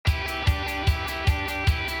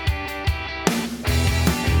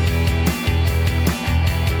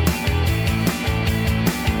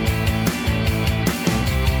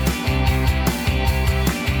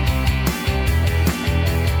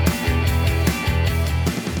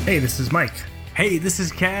Hey, this is Mike. Hey, this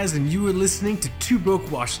is Kaz, and you are listening to Two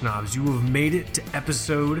Broke Watch Snobs. You have made it to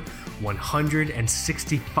episode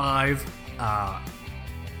 165. I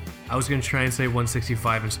was going to try and say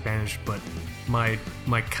 165 in Spanish, but my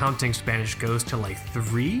counting Spanish goes to like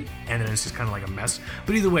 3, and then it's just kind of like a mess.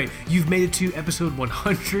 But either way, you've made it to episode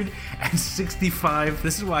 165.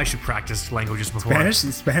 This is why I should practice languages before.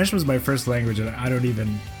 Spanish was my first language, and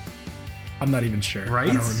I'm not even sure. Right?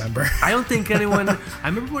 I don't remember. I don't think anyone... I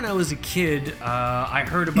remember when I was a kid, I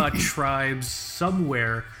heard about tribes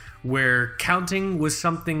somewhere where counting was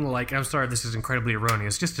something like... I'm sorry, this is incredibly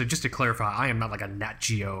erroneous. Just to clarify, I am not like a Nat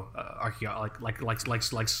Geo like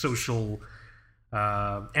social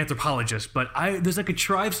anthropologist, but there's like a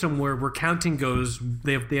tribe somewhere where counting goes...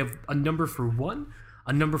 They have a number for 1,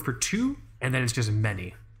 a number for 2, and then it's just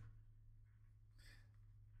many.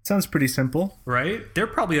 Sounds pretty simple, right? They're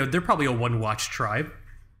probably a one-watch tribe,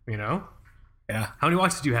 you know. Yeah. How many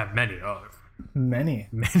watches do you have? Many. Oh, many.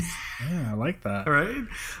 Yeah, I like that. All right,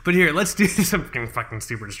 but here, let's do this. I'm getting fucking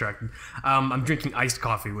super distracted. I'm drinking iced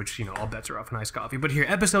coffee, which all bets are off on iced coffee. But here,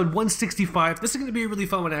 episode 165. This is going to be a really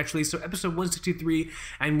fun one, actually. So episode 163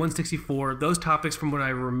 and 164. Those topics, from what I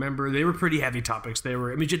remember, they were pretty heavy topics. They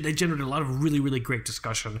generated a lot of really, really great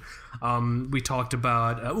discussion. We talked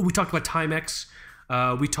about Timex.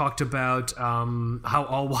 We talked about how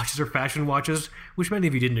all watches are fashion watches, which many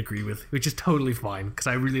of you didn't agree with, which is totally fine because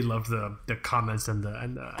I really loved the comments and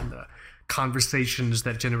the conversations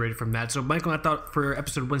that generated from that. So, Michael, I thought for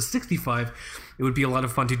episode 165, it would be a lot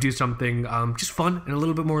of fun to do something just fun and a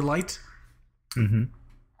little bit more light. Mm-hmm.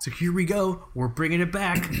 So here we go. We're bringing it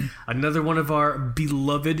back. Another one of our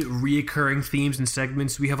beloved reoccurring themes and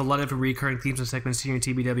segments. We have a lot of reoccurring themes and segments here in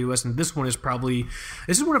TBWS, and this is one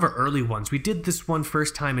of our early ones. We did this one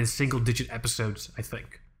first time in single-digit episodes, I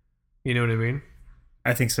think. You know what I mean?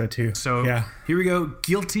 I think so, too. So yeah. Here we go.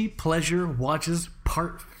 Guilty Pleasure Watches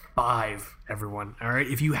Part 5, everyone. All right?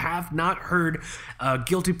 If you have not heard a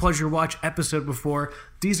Guilty Pleasure Watch episode before,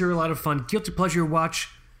 these are a lot of fun. Guilty Pleasure Watch...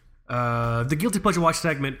 the Guilty Pleasure Watch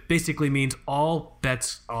segment basically means all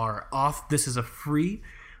bets are off. This is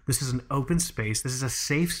this is an open space. This is a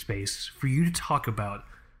safe space for you to talk about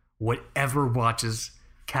whatever watches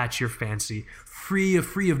catch your fancy. Free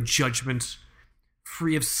of judgment,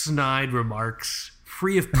 free of snide remarks,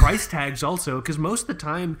 free of price tags also, because most of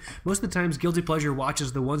the times Guilty Pleasure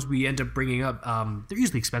watches, the ones we end up bringing up, they're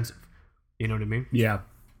usually expensive. You know what I mean? Yeah.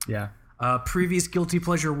 Previous Guilty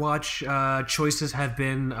Pleasure Watch choices have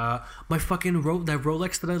been my fucking that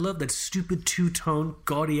Rolex that I love, that stupid two-tone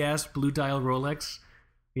gaudy-ass blue dial Rolex.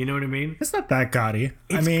 You know what I mean? It's not that gaudy.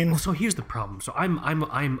 So here's the problem. So I'm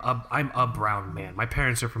a brown man. My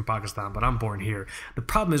parents are from Pakistan, but I'm born here. The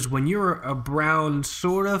problem is when you're a brown,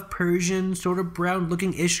 sort of Persian, sort of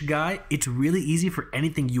brown-looking-ish guy, it's really easy for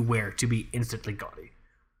anything you wear to be instantly gaudy.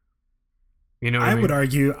 You know what I mean?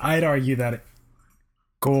 I'd argue that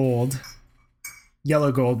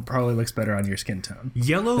yellow gold probably looks better on your skin tone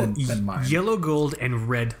than mine. Yellow gold and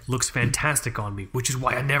red looks fantastic on me, which is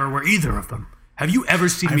why I never wear either of them. Have you ever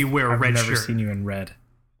seen me wear a red shirt? I've never seen you in red.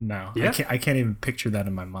 No, yeah? I can't even picture that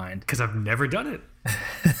in my mind because I've never done it.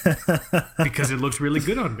 Because it looks really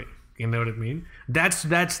good on me. You know what I mean? That's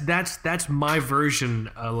my version.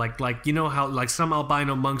 Like you know how like some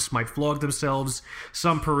albino monks might flog themselves,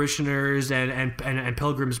 some parishioners and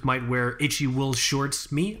pilgrims might wear itchy wool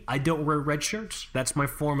shorts. Me, I don't wear red shirts. That's my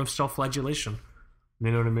form of self-flagellation.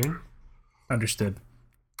 You know what I mean? Understood.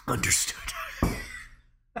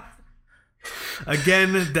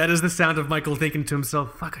 Again, that is the sound of Michael thinking to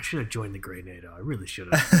himself, "Fuck, I should have joined the Grey NATO. I really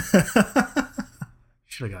should have."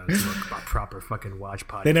 Should have gotten a proper fucking watch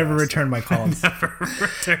podcast. They never returned my calls.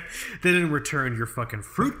 They didn't return your fucking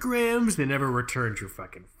fruit grams. They never returned your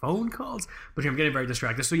fucking phone calls. But I'm getting very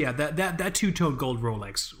distracted. So yeah, that two-tone gold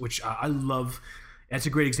Rolex, which I love. That's a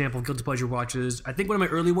great example of Guilty Pleasure watches. I think one of my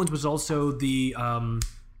early ones was also the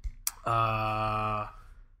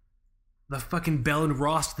fucking Bell and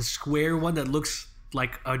Ross, the square one that looks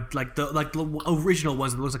like the original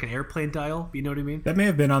ones that looks like an airplane dial. You know what I mean? That may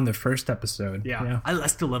have been on the first episode. Yeah. I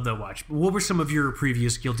still love that watch. What were some of your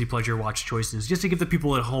previous Guilty Pleasure watch choices, just to give the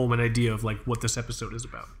people at home an idea of like what this episode is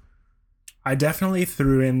about? I definitely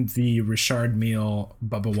threw in the Richard Mille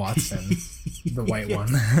Bubba Watson, the white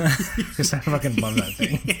one, because I fucking love that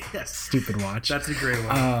thing. Yes. Stupid watch. That's a great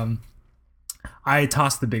one. I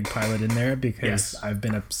tossed the Big Pilot in there because Yes. I've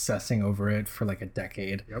been obsessing over it for like a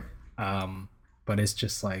decade. Yep. But it's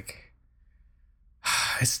just like,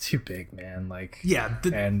 it's too big, man. Like, Yeah.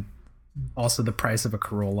 and also the price of a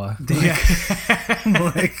Corolla. Yeah.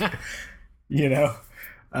 Like, you know,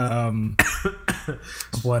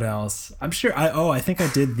 What else? I'm sure. I think I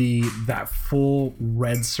did that full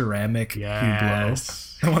red ceramic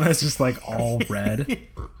Yes. Hublot. The one that's just like all red.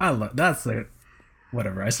 I love that's like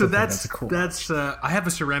whatever. I still think that's a cool. I have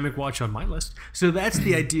a ceramic watch on my list. So that's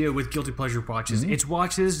the idea with guilty pleasure watches. It's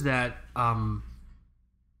watches that here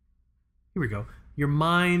we go. Your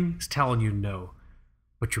mind is telling you no,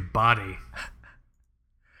 but your body's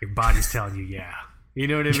telling you yeah. You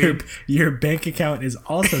know what I mean? Your bank account is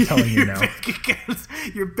also telling you no.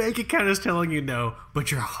 Your bank account is telling you no,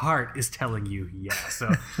 but your heart is telling you yeah. So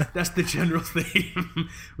that's the general theme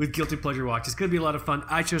with guilty pleasure watches. It's going to be a lot of fun.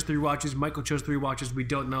 I chose 3 watches. Michael chose 3 watches. We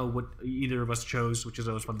don't know what either of us chose, which is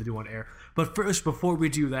always fun to do on air. But first, before we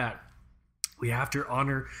do that, we have to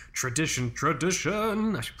honor tradition.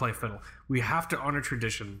 Tradition. I should play a fiddle. We have to honor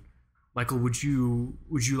tradition. Michael, would you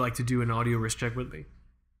like to do an audio wrist check with me?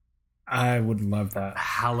 I would love that.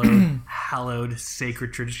 Hallowed,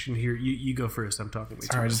 sacred tradition here. You go first. I'm talking way too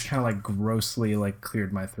Sorry, I much. just kind of like grossly like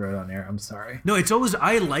cleared my throat on air. I'm sorry. No, it's always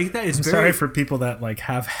I like that. It's I'm very sorry for people that like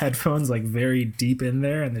have headphones like very deep in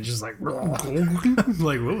there and they're just like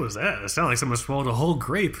like what was that? It sounded like someone swallowed a whole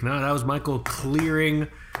grape. No, that was Michael clearing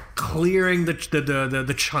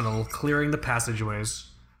the channel, clearing the passageways.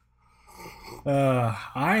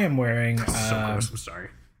 I am wearing So gross. I'm sorry.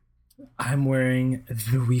 I'm wearing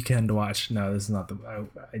the Weekend watch. No, this is not the.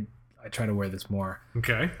 I try to wear this more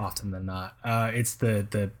Okay. often than not. It's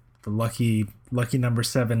the lucky number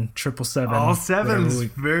 7 777. All sevens.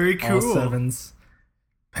 Very cool. All 7s.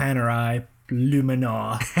 Panerai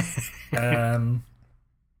Luminar.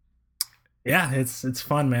 Yeah, it's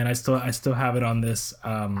fun, man. I still have it on this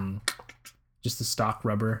just the stock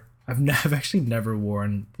rubber. I've actually never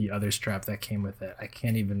worn the other strap that came with it. I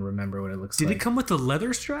can't even remember what it looks like. Did it come with the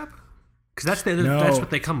leather strap? Because that's No. that's what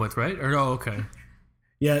they come with, right? Or oh, okay.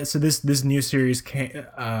 Yeah, so this new series came.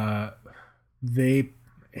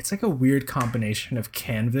 It's like a weird combination of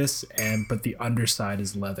canvas but the underside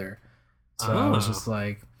is leather. So I was just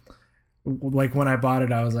like when I bought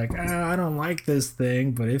it, I was like, I don't like this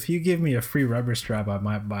thing, but if you give me a free rubber strap, I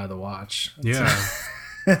might buy the watch. Yeah.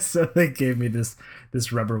 So they gave me this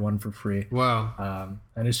rubber one for free. Wow.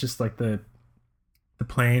 And it's just like the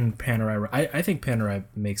plain Panerai. I think Panerai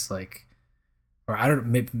makes like. Or I don't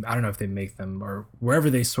know if they make them or wherever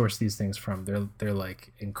they source these things from. They're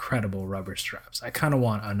like incredible rubber straps. I kind of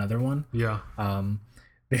want another one. Yeah.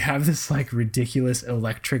 They have this like ridiculous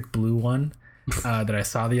electric blue one that I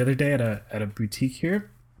saw the other day at a boutique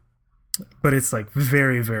here, but it's like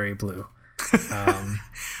very very blue.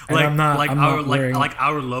 Like I'm not wearing...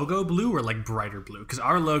 our logo blue or like brighter blue because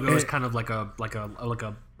our logo is kind of like a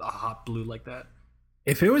hot blue like that.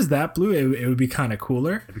 If it was that blue, it would be kind of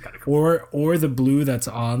cooler. It'd be kind of cool. Or the blue that's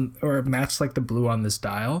on, or match like the blue on this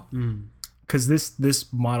dial. Because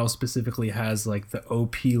this model specifically has like the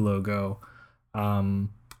OP logo,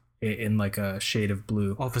 in like a shade of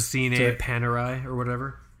blue. Officine Panerai or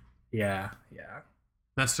whatever. Yeah.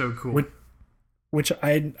 That's so cool. Which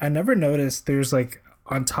I never noticed. There's like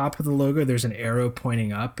on top of the logo, there's an arrow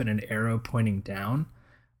pointing up and an arrow pointing down.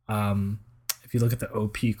 If you look at the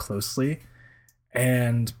OP closely.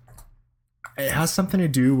 And it has something to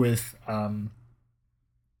do with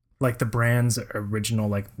like the brand's original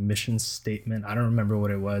like mission statement. I don't remember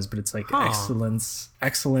what it was, but it's like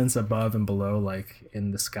excellence above and below, like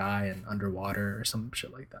in the sky and underwater or some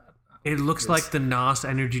shit like that. It looks like the NOS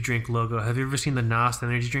energy drink logo. Have you ever seen the NOS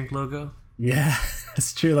energy drink logo? Yeah,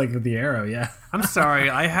 it's true. Like with the arrow. Yeah. I'm sorry.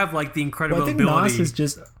 I have like the incredible I think ability. NOS is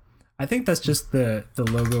just. I think that's just the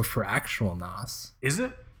logo for actual NOS. Is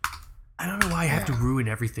it? I don't know why I have to ruin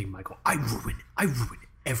everything, Michael. I ruin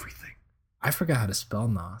everything. I forgot how to spell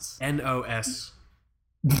NOS. NOS.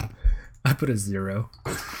 I put a 0.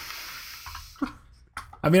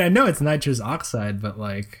 I mean, I know it's nitrous oxide, but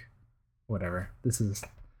like, whatever. This is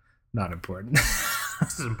not important.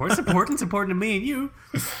 This is important. It's important. It's important to me and you.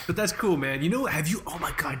 But that's cool, man. You know, oh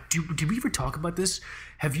my God, did we ever talk about this?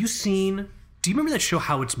 Have you seen, do you remember that show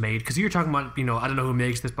How It's Made? Because you were talking about, I don't know who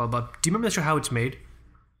makes this, blah, blah. Do you remember that show How It's Made?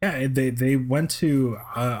 Yeah, they went to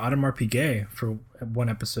Audemars Piguet for one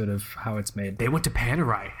episode of How It's Made. They went to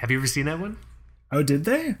Panerai. Have you ever seen that one? Oh, did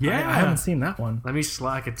they? Yeah. I haven't seen that one. Let me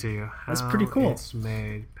slack it to you. That's pretty cool. It's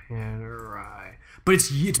Made, Panerai. But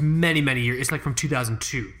it's many, many years. It's like from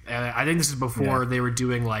 2002. I think this is before they were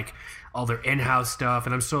doing like all their in-house stuff.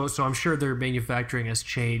 And I'm sure their manufacturing has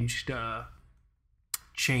changed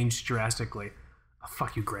drastically. Oh,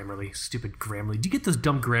 fuck you, Grammarly. Stupid Grammarly. Do you get those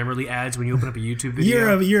dumb Grammarly ads when you open up a YouTube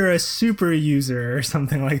video? You're a super user or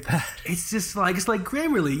something like that. It's like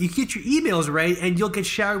Grammarly. You get your emails right and you'll get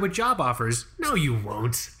showered with job offers. No, you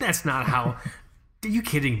won't. That's not how. Are you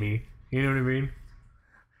kidding me? You know what I mean?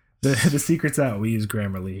 The secret's out. We use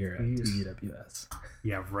Grammarly here at TEWS.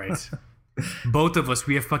 Yeah, right. Both of us,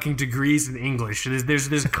 we have fucking degrees in English.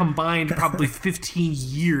 There's combined probably 15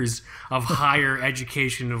 years of higher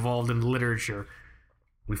education involved in literature.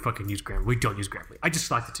 We fucking use Grammarly. We don't use Grammarly. I just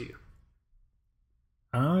slacked it to you.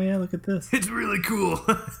 Oh yeah, look at this. It's really cool.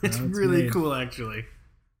 It's really cool, actually.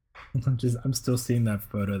 I'm still seeing that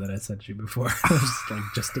photo that I sent you before.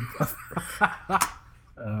 just above.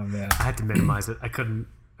 Oh man, I had to minimize it. I couldn't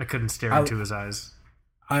stare into his eyes.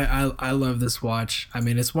 I love this watch. I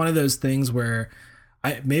mean, it's one of those things where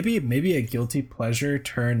maybe a guilty pleasure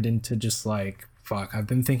turned into just like, fuck, I've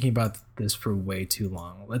been thinking about this for way too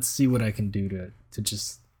long. Let's see what I can do to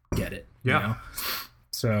just get it. Yeah. You know?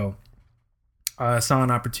 So I saw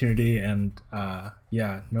an opportunity, and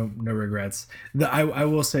yeah, no regrets. I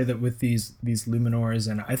will say that with these Luminors,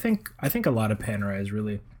 and I think a lot of Panerais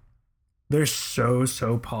really, they're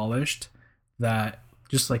so polished that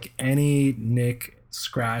just like any nick,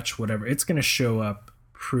 scratch, whatever, it's gonna show up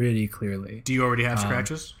pretty clearly. Do you already have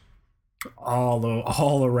scratches?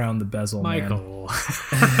 All around the bezel, Michael.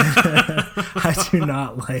 I do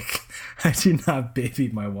not baby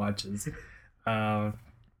my watches.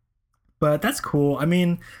 But that's cool. I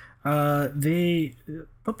mean, they'll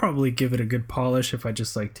probably give it a good polish if I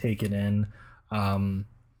just like take it in,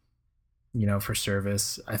 you know, for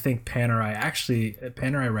service. I think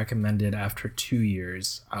Panerai recommended after 2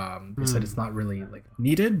 years. They said it's not really like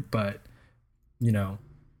needed, but you know,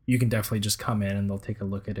 you can definitely just come in and they'll take a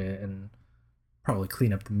look at it and probably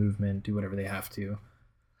clean up the movement, do whatever they have to.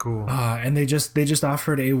 Cool. And they just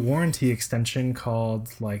offered a warranty extension called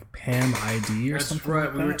like PAM ID or something. That's right.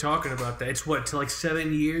 Like we were talking about that. It's what, to like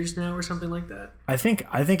 7 years now or something like that. I think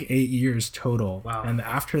 8 years total. Wow. And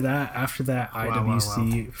after that,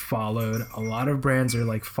 IWC followed. A lot of brands are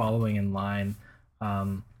like following in line,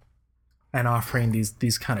 and offering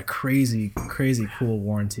these kind of crazy cool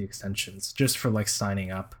warranty extensions just for like signing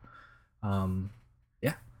up.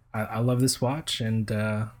 Yeah, I love this watch, and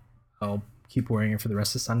I'll keep wearing it for the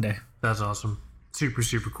rest of Sunday. That's awesome.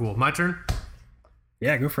 Super cool. My turn?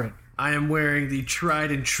 Yeah, go for it. I am wearing the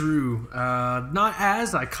tried and true, not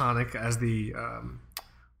as iconic as the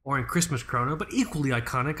Orient Christmas Chrono, but equally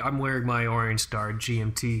iconic. I'm wearing my Orient Star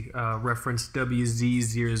GMT reference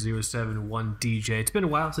WZ007-1DJ. It's been a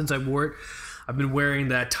while since I wore it. I've been wearing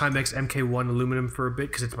that Timex MK1 aluminum for a bit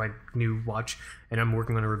because it's my new watch, and I'm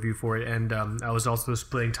working on a review for it. And I was also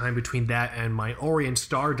splitting time between that and my Orient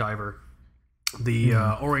Star Diver. The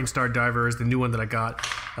Orient Star Diver is the new one that I got.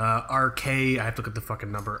 RK, I have to look at the fucking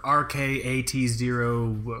number.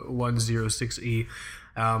 RKAT0106E.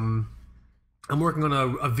 I'm working on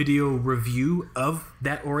a video review of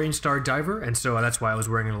that Orient Star Diver, and so that's why I was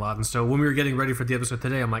wearing it a lot. And so when we were getting ready for the episode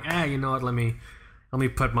today, I'm like, you know what? Let me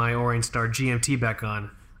put my Orient Star GMT back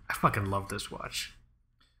on. I fucking love this watch.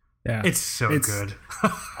 Yeah, it's so good.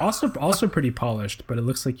 also pretty polished, but it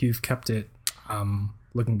looks like you've kept it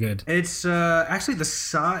looking good. It's actually the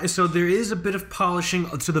size. So there is a bit of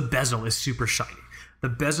polishing. So the bezel is super shiny. The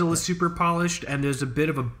bezel is super polished, and there's a bit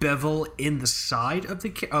of a bevel in the side of the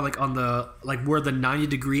case, like on the where the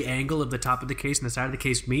 90-degree angle of the top of the case and the side of the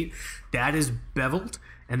case meet. That is beveled,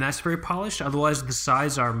 and that's very polished. Otherwise, the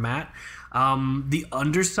sides are matte. The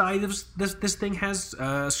underside of this thing has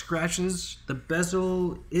scratches. The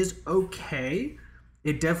bezel is okay.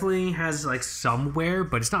 It definitely has like some wear,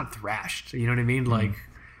 but it's not thrashed. You know what I mean? Like,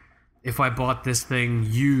 if I bought this thing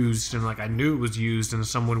used and like I knew it was used and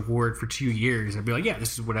someone wore it for 2 years, I'd be like, yeah,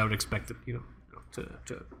 this is what I would expect it, you know,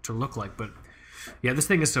 to look like. But yeah, this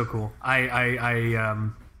thing is so cool.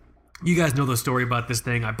 You guys know the story about this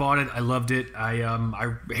thing. I bought it. I loved it.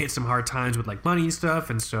 I hit some hard times with like money and stuff,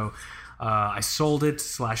 and so I sold it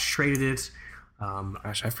 / traded it.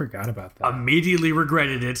 Gosh, I forgot about that. Immediately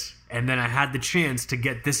regretted it, and then I had the chance to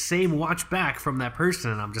get this same watch back from that person,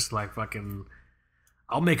 and I'm just like, fucking,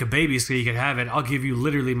 I'll make a baby so you can have it. I'll give you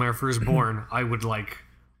literally my firstborn. I would like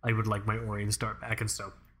my Orient Star back, and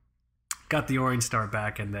so got the Orient Star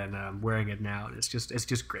back, and then wearing it now. And it's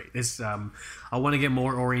just great. I want to get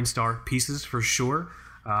more Orient Star pieces for sure.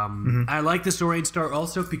 I like this Orient Star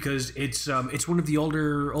also because it's one of the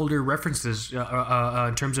older references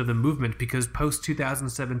in terms of the movement, because post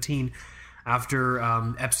 2017, after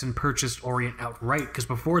Epson purchased Orient outright, because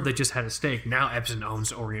before they just had a stake, now Epson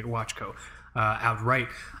owns Orient Watch Co. Outright.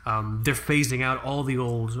 They're phasing out all the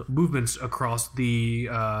old movements across the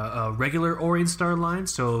regular Orient Star line.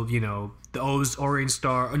 So, you know, those Orient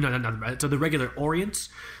Star, no, so the regular Orients.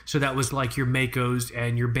 So that was like your Makos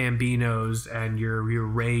and your Bambinos and your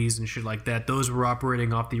Rays and shit like that. Those were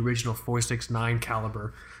operating off the original 469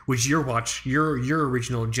 caliber, which your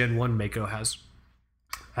original Gen 1 Mako has.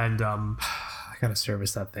 And I gotta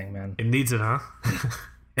service that thing, man. it needs it, huh?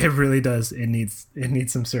 It really does. It needs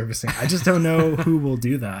some servicing. I just don't know who will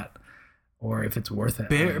do that, or if it's worth it.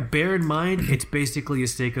 Bear in mind, it's basically a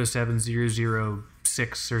Seiko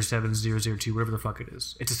 7006 or 7002, whatever the fuck it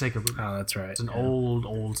is. It's a Seiko Lupin. Oh, that's right. It's an old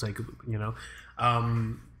Seiko Lupin, you know?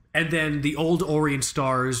 And then the old Orient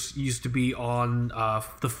Stars used to be on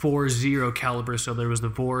the 40 caliber, so there was the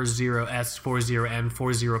 40S, 40M,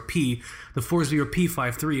 40P. The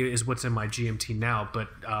 40P53 is what's in my GMT now, but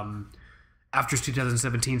after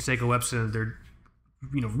 2017, Seiko Epson, they're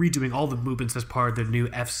redoing all the movements as part of the new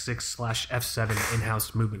F6/F7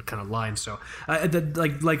 in-house movement kind of line. So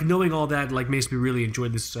like knowing all that like makes me really enjoy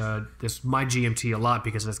this my GMT a lot,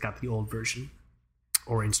 because it's got the old version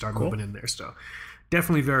Orient Star movement in there. So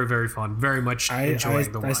definitely very, very fun. Very much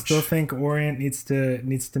enjoying the watch. I still think Orient needs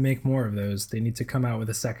to make more of those. They need to come out with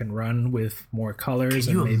a second run with more colors.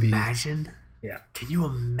 Can you and maybe imagine? Yeah. Can you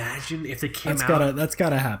imagine if they came out? That's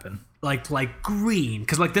gotta happen. Like green,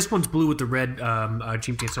 because like this one's blue with the red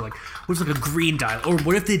GMT, so like what's like a green dial? Or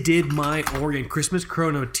what if they did my Orient Christmas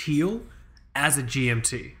Chrono teal as a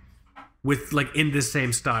GMT with like in this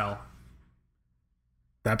same style?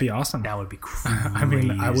 That'd be awesome. That would be crazy. I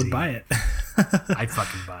mean, I would buy it. I'd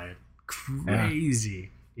fucking buy it. Crazy,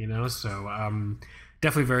 So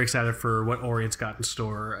definitely very excited for what Orient's got in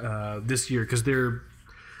store this year, because they're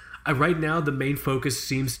right now the main focus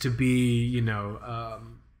seems to be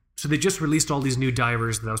so they just released all these new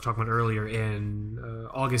divers that I was talking about earlier in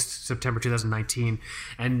August, September 2019,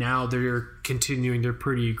 and now they're continuing their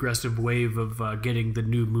pretty aggressive wave of getting the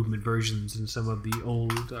new movement versions and some of the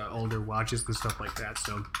older watches and stuff like that.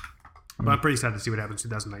 So but I'm pretty excited to see what happens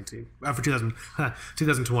 2019 for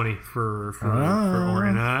 2020 for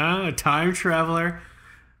Orient. Time traveler,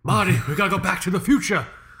 Marty, we gotta go back to the future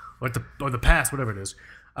or the past, whatever it is.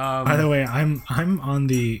 By the way, I'm on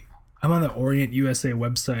the Orient USA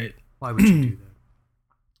website. Why would you do that?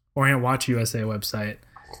 Orient Watch USA website.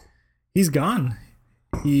 He's gone.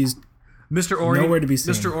 He's Mr. Orient. Nowhere to be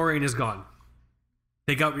seen. Mr. Orient is gone.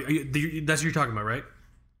 They got. That's what you're talking about, right?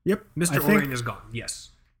 Yep. Mr. Orient is gone. Yes.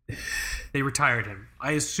 They retired him.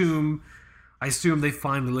 I assume they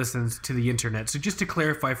finally listened to the internet. So just to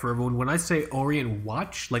clarify for everyone, when I say Orient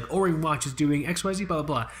Watch, like Orient Watch is doing XYZ, blah,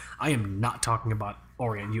 blah, blah, I am not talking about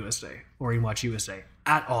Orient USA, Orient Watch USA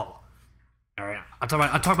at all. All right. I'm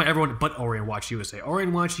talking about everyone but Orient Watch USA.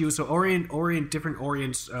 Orient Watch USA, different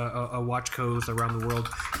Orient's watch codes around the world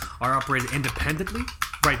are operated independently.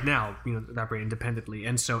 Right now, they operate independently,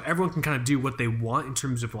 and so everyone can kind of do what they want in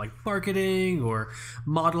terms of like marketing or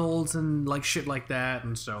models and like shit like that.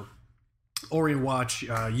 And so Orient Watch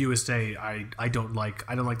USA, I don't like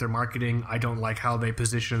their marketing. I don't like how they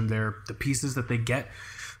position the pieces that they get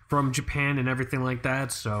from Japan and everything like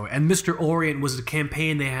that. So, and Mr. Orient was a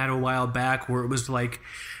campaign they had a while back where it was like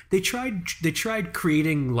they tried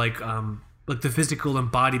creating like the physical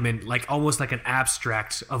embodiment, like almost like an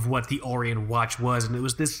abstract of what the Orient watch was, and it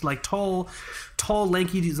was this like tall,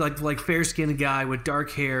 lanky, like fair skinned guy with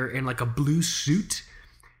dark hair and like a blue suit,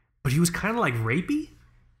 but he was kind of like rapey.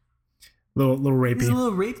 Little rapey. He's a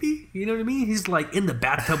little rapey, you know what I mean? He's like in the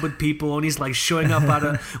bathtub with people, and he's like showing up out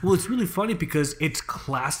of. Well, it's really funny because it's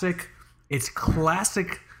classic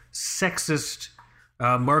sexist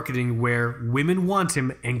marketing where women want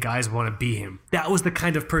him and guys want to be him. That was the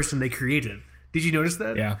kind of person they created. Did you notice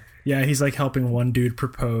that? Yeah. He's like helping one dude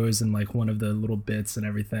propose and like one of the little bits and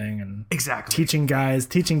everything, and exactly teaching guys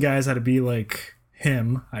how to be like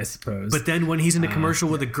him, I suppose. But then when he's in a commercial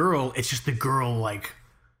with a girl, it's just the girl like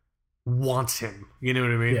wants him, you know what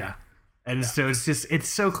I mean? Yeah. And so it's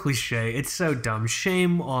so cliche, it's so dumb.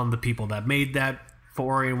 Shame on the people that made that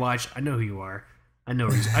for Orient Watch. I know who you are. I know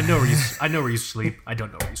where you sleep. I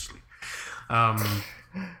don't know where you sleep.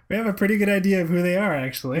 We have a pretty good idea of who they are,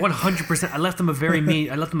 actually. 100%. I left them a very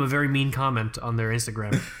mean comment on their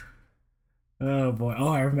Instagram. Oh boy! Oh,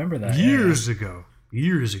 I remember that. Years ago.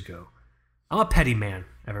 I'm a petty man,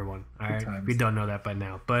 everyone. All right, times. If you don't know that by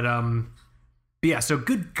now, but yeah. So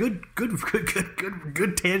good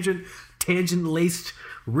tangent laced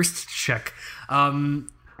wrist check.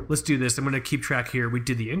 Let's do this. I'm going to keep track here. We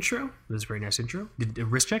did the intro. This is a very nice intro. Did a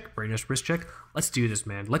wrist check. Very nice wrist check. Let's do this,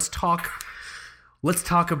 man. Let's talk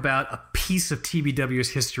about a piece of TBW's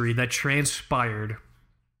history that transpired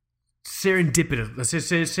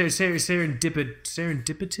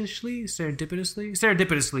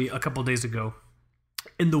serendipitously a couple days ago.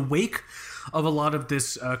 in the wake of a lot of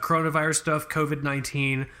this coronavirus stuff,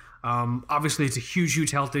 COVID-19, obviously it's a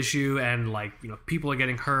huge health issue, and like, you know, people are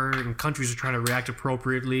getting hurt and countries are trying to react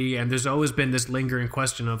appropriately, and there's always been this lingering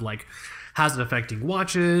question of like, how's it affecting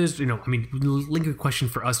watches? You know, I mean, lingering question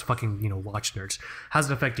for us fucking, you know, watch nerds. How's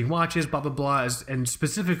it affecting watches? Blah, blah, blah. And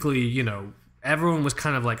specifically, you know, everyone was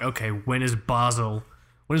kind of like, okay, when is Basel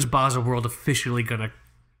World officially gonna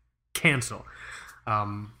cancel?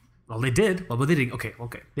 Well, they did. Well, but they didn't.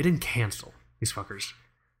 Okay. They didn't cancel these fuckers.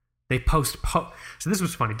 They postponed. So this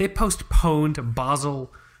was funny. They postponed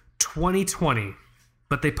Basel 2020,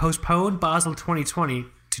 but they postponed Basel 2020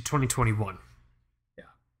 to 2021.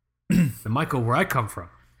 And Michael, where I come from,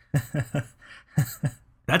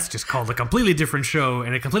 that's just called a completely different show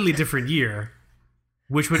in a completely different year,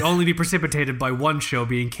 which would only be precipitated by one show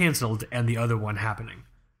being canceled and the other one happening.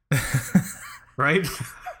 Right?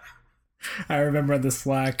 I remember on the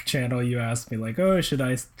Slack channel you asked me like, "Oh, should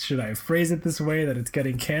I phrase it this way that it's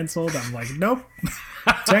getting canceled?" I'm like, "Nope.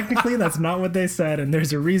 Technically, that's not what they said, and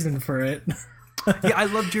there's a reason for it." Yeah, I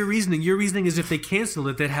loved your reasoning. Your reasoning is if they cancel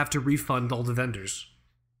it, they'd have to refund all the vendors.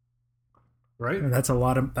 Right? And that's a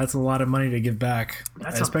lot of money to give back,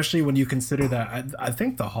 especially when you consider that I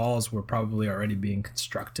think the halls were probably already being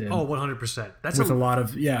constructed. Oh, 100%. That's a lot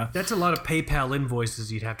of That's a lot of PayPal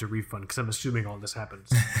invoices you'd have to refund, because I'm assuming all this happens.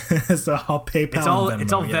 So I'll PayPal.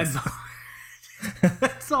 It's all yes. Venmo.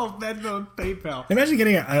 It's all Venmo and PayPal. Imagine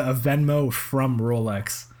getting a Venmo from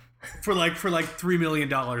Rolex for like $3 million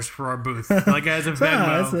for our booth. Like, as a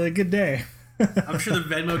Venmo, that's a good day. I'm sure the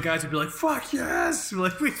Venmo guys would be like, "Fuck yes!"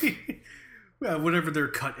 Like well, whatever their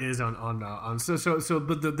cut is on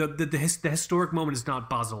but the historic moment is not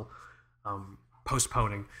Basel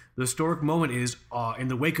postponing. The historic moment is in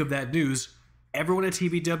the wake of that news, everyone at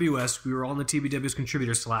TBWS, we were all in the TBWS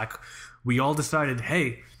contributor Slack, we all decided,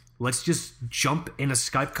 hey, let's just jump in a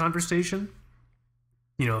Skype conversation.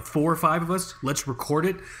 You know, 4 or 5 of us, let's record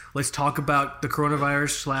it. Let's talk about the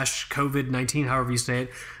coronavirus / COVID-19, however you say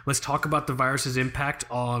it. Let's talk about the virus's impact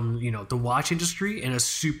on, you know, the watch industry in a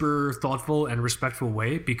super thoughtful and respectful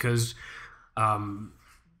way, because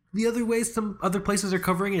the other ways some other places are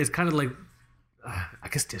covering it is kind of like, I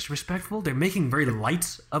guess, disrespectful. They're making very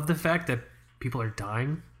light of the fact that people are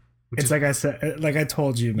dying. It's like I said, like I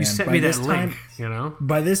told you, man. You sent me that link, you know?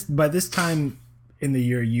 By this time in the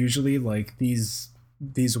year, usually like these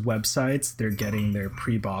websites, they're getting their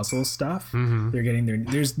pre-Basel stuff. Mm-hmm. They're getting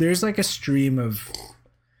there's like a stream of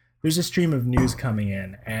news coming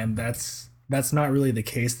in, and that's not really the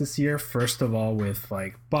case this year. First of all, with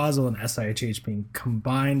like Basel and SIHH being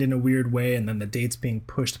combined in a weird way, and then the dates being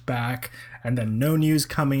pushed back, and then no news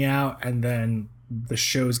coming out, and then the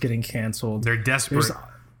show's getting canceled. They're desperate.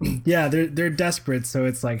 Yeah, they're desperate. So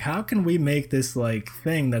it's like, how can we make this like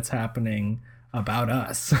thing that's happening about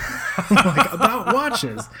us, like about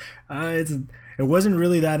watches? It wasn't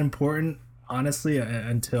really that important, honestly,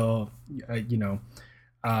 until you know,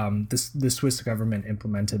 the Swiss government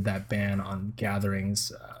implemented that ban on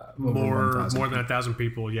gatherings more than 1,000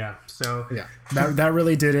 people. Yeah, so yeah, that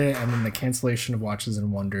really did it. And then the cancellation of Watches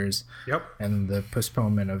and Wonders. Yep. And the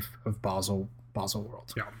postponement of Basel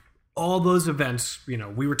World. Yeah, all those events, you know,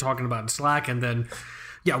 we were talking about in Slack, and then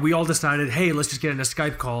yeah, we all decided, hey, let's just get in a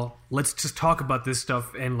Skype call. Let's just talk about this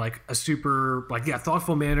stuff in like a super, like, yeah,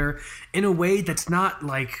 thoughtful manner, in a way that's not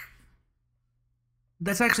like,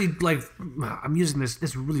 that's actually like, I'm using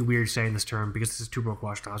this really weird saying this term because this is Two Broke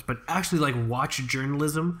Watchdogs, but actually like watch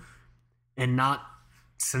journalism and not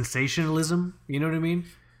sensationalism. You know what I mean?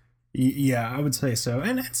 Yeah, I would say so.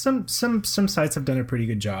 And some sites have done a pretty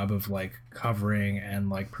good job of like covering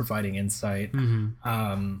and like providing insight.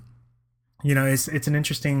 Mm-hmm. You know, it's an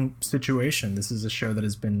interesting situation. This is a show that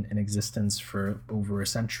has been in existence for over a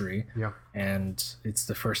century. Yeah. And it's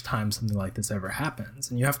the first time something like this ever happens.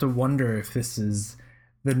 And you have to wonder if this is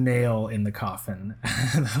the nail in the coffin,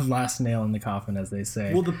 the last nail in the coffin, as they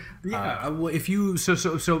say. Well, well, if you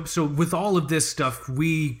so with all of this stuff,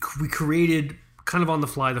 we created kind of on the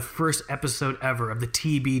fly the first episode ever of the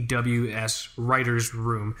TBWS Writers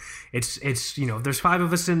Room. It's you know, there's 5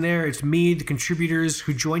 of us in there. It's me, the contributors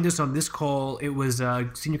who joined us on this call. It was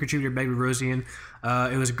senior contributor Begley Rosian.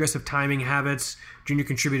 It was Aggressive Timing Habits, junior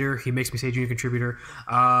contributor. He makes me say junior contributor.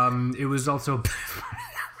 It was also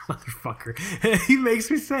motherfucker. He makes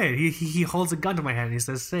me say it. He holds a gun to my head and he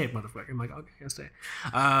says, "Say it, motherfucker." I'm like, okay, I'll say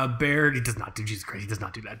it. Baird, he does not do, Jesus Christ, he does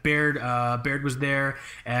not do that. Baird was there,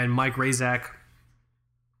 and Mike Razak.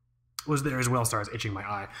 was there as well. Sorry, I was itching my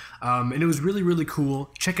eye. And it was really, really cool.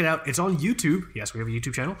 Check it out. It's on YouTube. Yes, we have a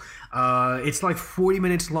YouTube channel. It's like 40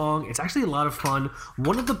 minutes long. It's actually a lot of fun.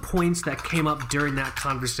 One of the points that came up during that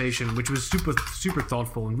conversation, which was super, super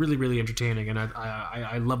thoughtful and really, really entertaining, and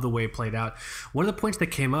I love the way it played out. One of the points that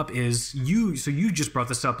came up is so you just brought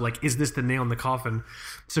this up, like, is this the nail in the coffin?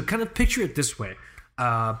 So kind of picture it this way.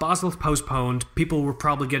 Basel's postponed. People were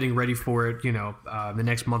probably getting ready for it, the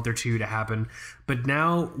next month or two to happen. But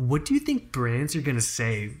now, what do you think brands are going to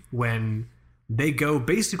say when they go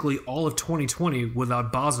basically all of 2020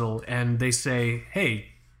 without Basel and they say, hey,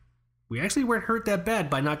 we actually weren't hurt that bad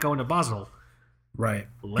by not going to Basel. Right.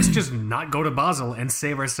 Let's just not go to Basel and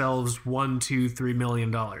save ourselves $1, $2, $3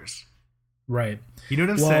 million. Right. You know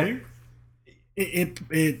what I'm saying?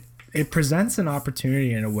 It presents an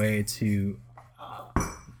opportunity in a way to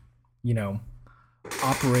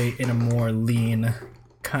operate in a more lean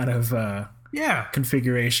kind of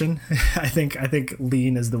configuration. I think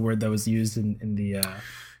lean is the word that was used in the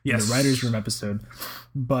writer's room episode.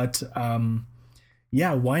 But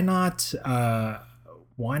why not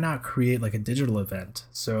create like a digital event?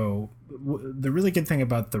 So the really good thing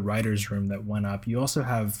about the writer's room that went up, you also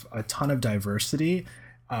have a ton of diversity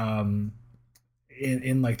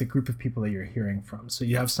in like the group of people that you're hearing from. So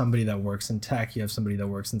you have somebody that works in tech, you have somebody that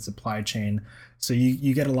works in supply chain. So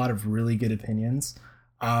you get a lot of really good opinions.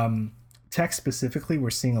 Tech specifically,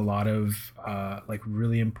 we're seeing a lot of like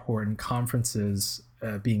really important conferences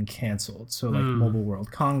being canceled. So like Mobile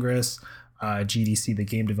World Congress, GDC, the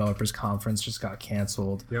Game Developers Conference, just got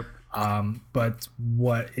canceled. Yep. But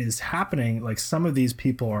what is happening, like some of these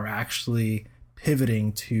people are actually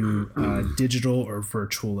pivoting to digital or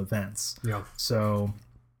virtual events. Yeah. So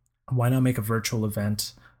why not make a virtual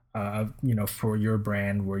event, for your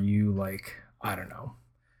brand where you like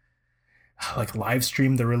live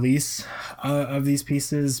stream the release of these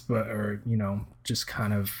pieces, or just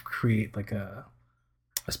kind of create like a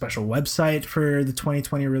special website for the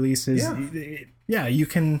 2020 releases. Yeah, you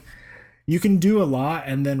can do a lot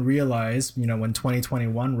and then realize, when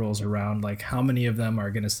 2021 rolls around, like how many of them are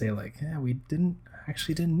going to say like, yeah, we didn't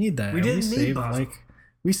need that.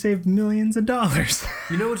 We saved millions of dollars.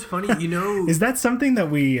 You know what's funny? Is that something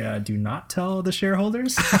that we do not tell the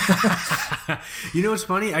shareholders? You know what's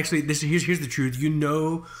funny? Actually, here's the truth.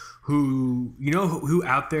 Who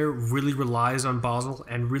out there really relies on Basel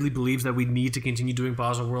and really believes that we need to continue doing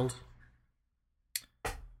Basel World?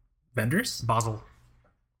 Vendors? Basel.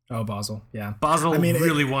 Oh, Basel. Yeah. Basel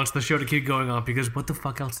really wants the show to keep going on because what the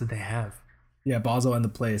fuck else did they have? Yeah, Basel and the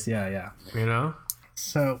Place. Yeah.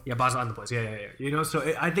 So yeah, Basel and the Place. Yeah.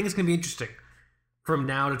 So I think it's gonna be interesting from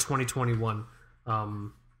now to 2021.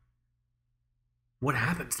 What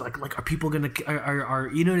happens? Like, are people gonna are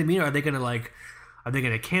you know what I mean? Are they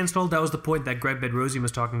gonna cancel? That was the point that Greg Bedrosian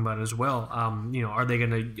was talking about as well. Are they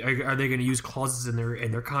gonna use clauses in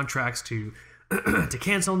their contracts to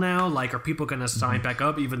cancel now? Like, are people gonna sign back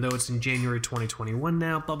up even though it's in January 2021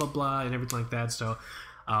 now? Blah blah blah and everything like that. So,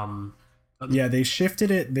 they shifted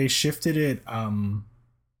it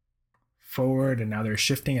forward, and now they're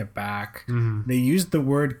shifting it back. They used the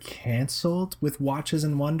word canceled with Watches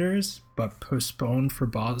and Wonders, but postponed for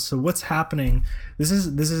Basel. So what's happening? This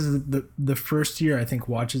is the first year I think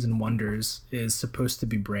Watches and Wonders is supposed to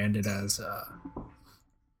be branded as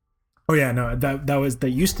that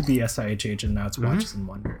used to be SIHH and now it's Watches and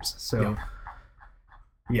Wonders. So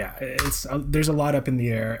it's there's a lot up in the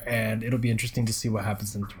air, and it'll be interesting to see what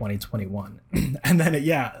happens in 2021. And then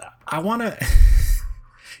I want to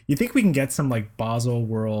you think we can get some like Basel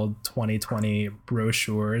World 2020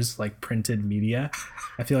 brochures, like printed media?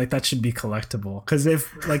 I feel like that should be collectible, because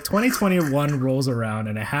if like 2021 rolls around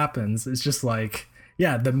and it happens, it's just like,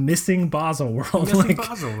 the missing Basel World.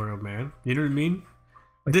 Basel World, man. You know what I mean?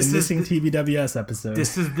 Like this missing TBWS episode.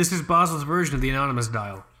 This is Basel's version of the Anonymous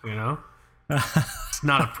dial, It's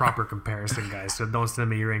not a proper comparison, guys, so don't send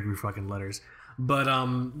me your angry fucking letters. But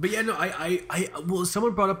yeah, no,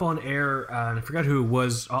 someone brought up on air, and I forgot who it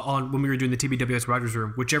was, on when we were doing the TBWS Writers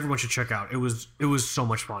Room, which everyone should check out. It was so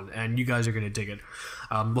much fun, and you guys are gonna dig it.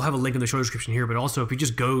 We'll have a link in the show description here, but also if you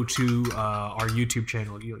just go to our YouTube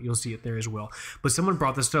channel, you'll see it there as well. But someone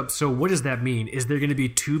brought this up. So what does that mean? Is there going to be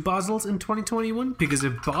 2 Basels in 2021? Because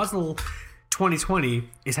if Basel 2020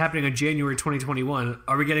 is happening on January 2021,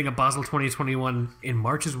 are we getting a Basel 2021 in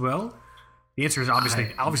March as well? The answer is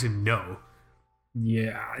obviously no.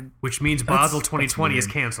 Yeah. Which means Basel 2020 is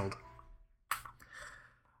canceled.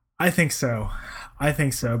 I think so,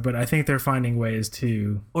 but I think they're finding ways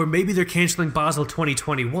to... Or maybe they're canceling Basel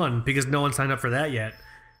 2021 because no one signed up for that yet.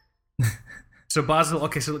 So Basel,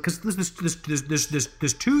 okay, so because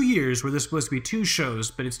there's 2 years where there's supposed to be 2 shows,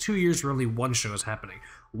 but it's 2 years where only 1 show is happening.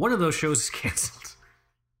 One of those shows is canceled.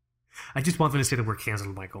 I just want them to say that we're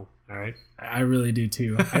canceled, Michael. All right. I really do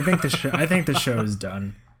too. I think the show is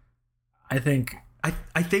done. I think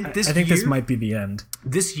this might be the end.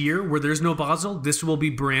 This year, where there's no Basel, this will be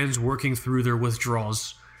brands working through their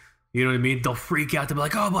withdrawals. You know what I mean? They'll freak out. They'll be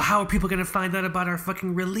like, "Oh, well, how are people going to find out about our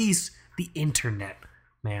fucking release?" The internet,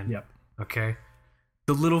 man. Yep. Okay.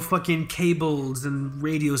 The little fucking cables and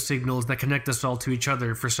radio signals that connect us all to each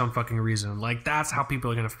other for some fucking reason. Like, that's how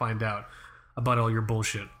people are going to find out about all your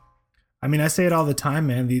bullshit. I mean, I say it all the time,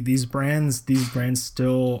 man. These brands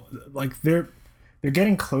still, like, they're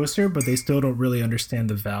getting closer, but they still don't really understand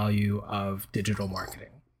the value of digital marketing.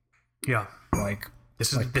 Yeah. Like,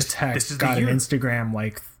 this is Patek got an Instagram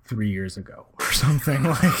like 3 years ago or something.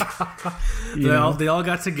 Like, they all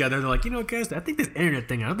got together. They're like, you know, guys, I think this internet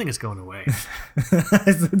thing, I don't think it's going away.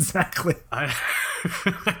 Exactly. I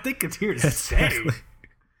think it's here to stay.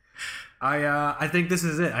 I think this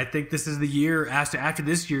is it. I think this is the year. After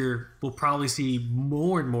this year, we'll probably see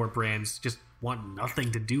more and more brands just want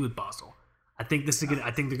nothing to do with Basel. I think this is gonna.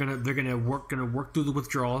 I think they're gonna work through the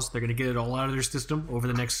withdrawals. They're gonna get it all out of their system over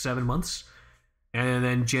the next 7 months, and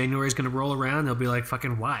then January is gonna roll around. They'll be like,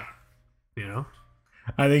 "Fucking why?" You know.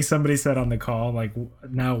 I think somebody said on the call, like,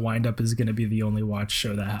 now Wind Up is gonna be the only watch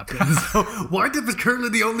show that happens. Wind Up is currently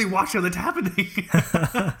the only watch show that's happening.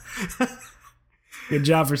 Good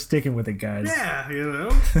job for sticking with it, guys. Yeah, you know.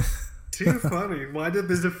 Too funny. Wind Up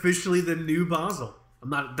is officially the new Basel.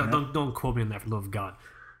 I'm not. Don't quote me on that, for the love of God.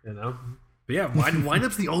 You know. But yeah, Wind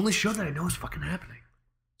Up's the only show that I know is fucking happening.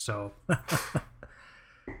 So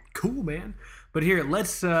cool, man. But here,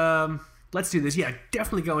 let's do this. Yeah,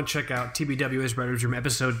 definitely go and check out TBWS Writers Room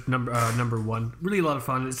episode number 1. Really a lot of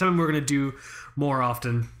fun. It's something we're gonna do more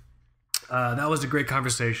often. That was a great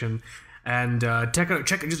conversation. And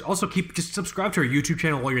just subscribe to our YouTube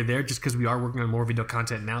channel while you're there, just because we are working on more video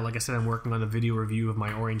content now. Like I said, I'm working on a video review of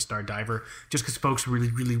my Orange Star Diver, just because folks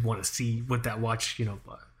really want to see what that watch,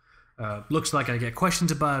 looks like. I get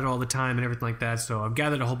questions about it all the time and everything like that. So I've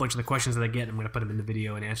gathered a whole bunch of the questions that I get. And I'm going to put them in the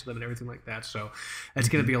video and answer them and everything like that. So it's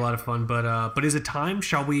going to be a lot of fun. But is it time?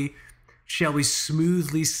 Shall we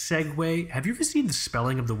smoothly segue? Have you ever seen the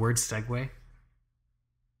spelling of the word segue?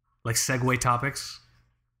 Like segue topics?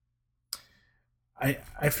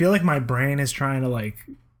 I feel like my brain is trying to like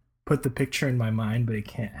put the picture in my mind, but it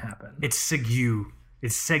can't happen. It's segue.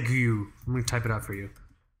 It's segue. I'm going to type it out for you.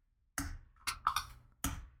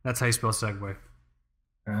 That's how you spell segue.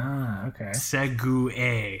 Ah, okay.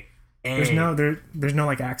 Segue. There's no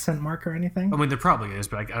like accent mark or anything? I mean, there probably is,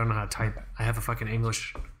 but I don't know how to type it. I have a fucking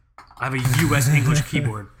English... I have a U.S. English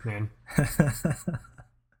keyboard, man.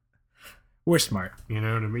 We're smart. You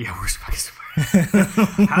know what I mean? Yeah, we're fucking smart.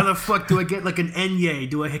 How the fuck do I get like an Enye?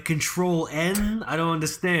 Do I hit Control N? I don't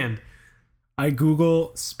understand. I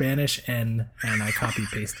Google Spanish N and I copy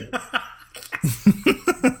paste it.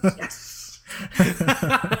 Yes.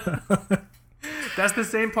 That's the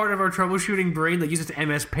same part of our troubleshooting brain that uses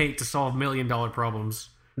MS Paint to solve $1 million problems.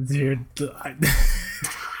 Dude,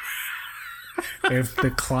 if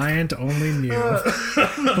the client only knew.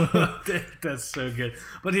 That's so good.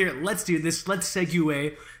 But here, let's do this. Let's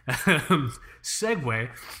segue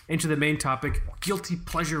into the main topic, Guilty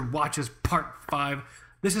Pleasure Watches Part 5.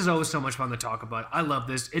 This is always so much fun to talk about. I love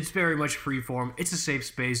this. It's very much freeform. It's a safe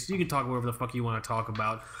space. You can talk whatever the fuck you want to talk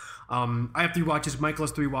about. I have 3 watches. Michael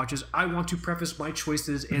has 3 watches. I want to preface my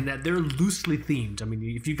choices in that they're loosely themed. I mean,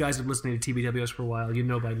 if you guys have listened to TBWS for a while, you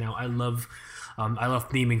know by now I love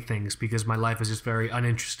theming things because my life is just very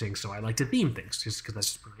uninteresting. So I like to theme things just because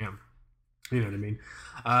that's just who I am. You know what I mean?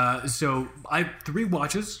 So I have 3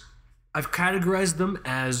 watches. I've categorized them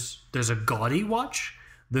as there's a gaudy watch,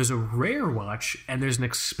 there's a rare watch, and there's an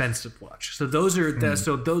expensive watch. So those are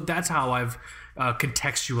that's how I've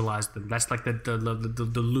contextualized them. That's like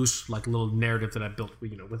the loose like little narrative that I built,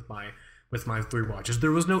 with my 3 watches.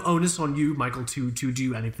 There was no onus on you, Michael, to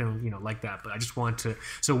do anything like that. But I just want to.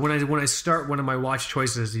 So when I start one of my watch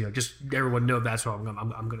choices, just everyone know that's how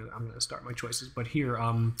I'm gonna start my choices. But here,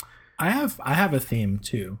 I have a theme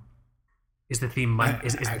too. Is the theme money?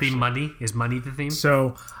 Is the theme money? Is money the theme?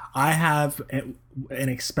 So I have an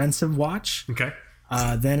expensive watch. Okay.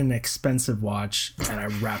 Then an expensive watch, and I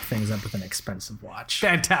wrap things up with an expensive watch.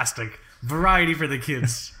 Fantastic variety for the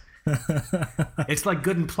kids. It's like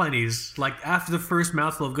Good and Plenty's. Like after the first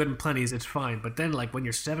mouthful of Good and Plenty's, it's fine. But then, like when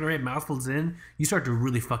you're 7 or 8 mouthfuls in, you start to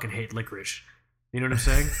really fucking hate licorice. You know what I'm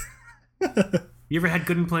saying? You ever had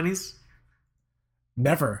Good and Plenty's?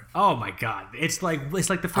 Never. Oh my god! It's like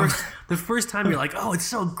the first time you're like, oh, it's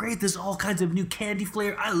so great. There's all kinds of new candy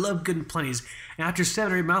flavor. I love Good and Plenty's. And after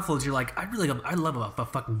 7 or 8 mouthfuls, you're like, I love a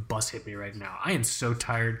fucking bus hit me right now. I am so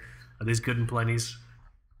tired of these Good and Plenty's.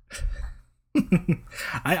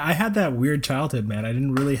 I had that weird childhood, man. I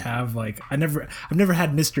didn't really have like I've never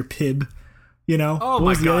had Mr. Pibb. You know, oh what my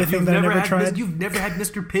was the god! other thing that I never tried? You've never had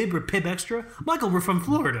Mr. Pibb or Pibb Extra? Michael, we're from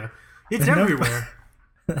Florida. It's everywhere.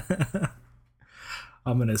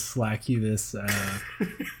 I'm gonna slack you this.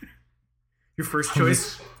 Your first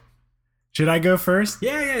choice. Should I go first?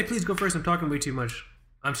 Yeah. Please go first. I'm talking way too much.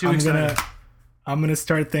 I'm too excited. I'm gonna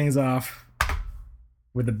start things off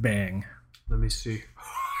with a bang. Let me see.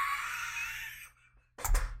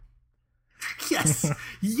 Yes,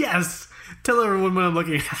 yes. Tell everyone what I'm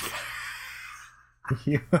looking at.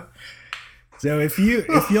 So if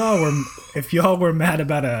y'all were mad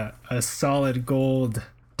about a solid gold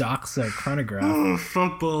Doxa chronograph, oh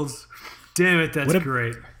fuck balls! Damn it, that's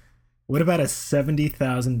great. What about a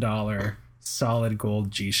 $70,000 solid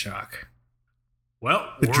gold G-Shock? Well,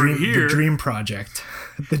 we're here. The Dream Project.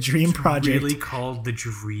 The Dream Project. Really called the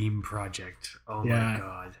Dream Project. Oh yeah. my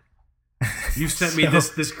god! You sent me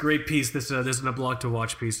this great piece. This in a blog to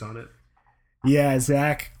watch piece on it. Yeah,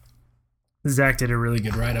 Zach did a really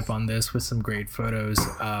good write-up on this with some great photos.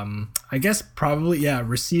 I guess probably,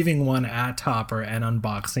 receiving one at Topper and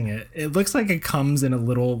unboxing it. It looks like it comes in a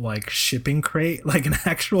little like shipping crate, like an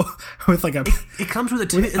actual with like a. It comes with a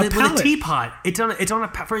teapot. It's on a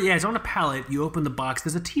pallet. You open the box.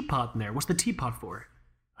 There's a teapot in there. What's the teapot for?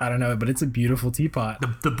 I don't know, but it's a beautiful teapot.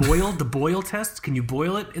 The boil test. Can you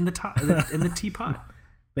boil it in the teapot?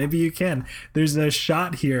 Maybe you can. There's a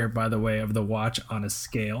shot here, by the way, of the watch on a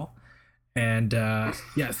scale. And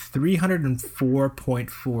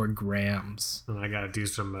 304.4 grams. I gotta do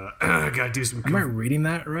some. Am I reading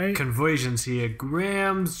that right? Conversions here: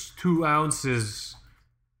 grams to ounces.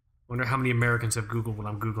 Wonder how many Americans have Googled what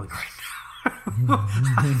I'm googling right now.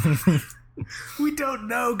 We don't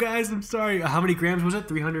know, guys. I'm sorry. How many grams was it?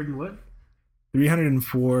 300 and what?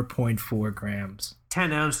 304.4 grams.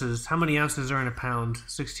 10 ounces. How many ounces are in a pound?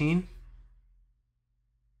 16.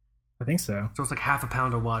 I think so. So it's like half a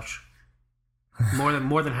pound a watch. More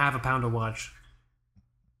than half a pound a watch.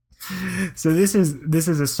 So this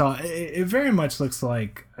is a solid. It very much looks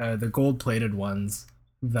like the gold-plated ones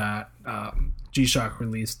that G-Shock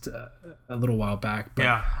released a little while back. But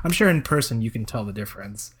yeah, I'm sure in person you can tell the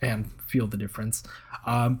difference and feel the difference.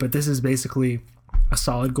 But this is basically a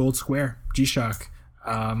solid gold square G-Shock.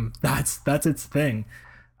 That's its thing.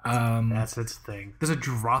 That's its thing. There's a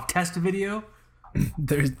drop test video.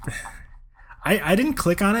 I didn't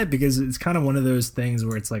click on it because it's kind of one of those things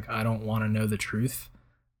where it's like I don't want to know the truth.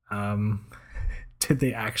 Did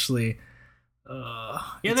they actually?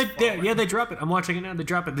 They drop it. I'm watching it now. They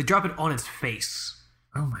drop it. They drop it on its face.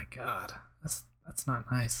 Oh my god, that's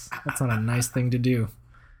not nice. That's not a nice thing to do.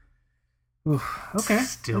 Ooh, okay,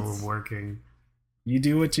 still working. You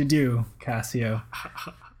do what you do, Casio.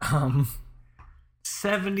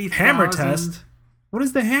 70,000 hammer test. What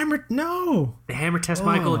is the hammer? No, the hammer test,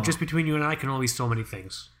 Michael. Just between you and I, can only be so many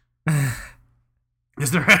things.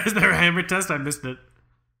 Is there a hammer test? I missed it.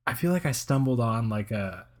 I feel like I stumbled on like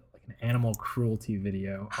an animal cruelty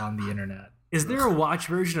video on the internet. Is there a watch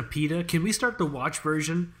version of PETA? Can we start the watch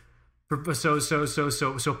version?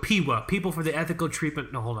 So PETA, People for the Ethical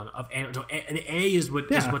Treatment. No, hold on. Of animals. So an A is what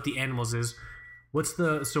the animals is. What's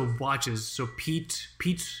the watches? So PETA.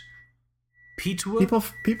 People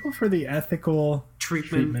for the ethical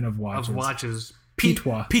treatment of watches.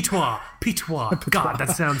 Pitois. God,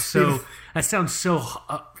 that sounds so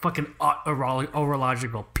fucking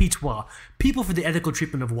orological. Pitois. People for the ethical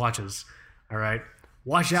treatment of watches. All right,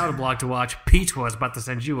 watch out, a blog to watch. Pitois is about to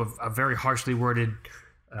send you a very harshly worded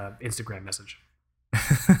Instagram message.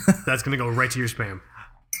 That's gonna go right to your spam.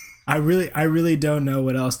 I really don't know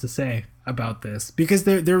what else to say about this because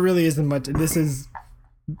there really isn't much.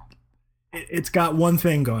 It's got one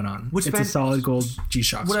thing going on. It's a solid gold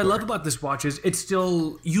G-Shock. What I love about this watch is it's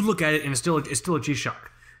still, you look at it and it's still a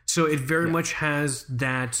G-Shock. So it very much has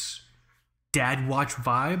that dad watch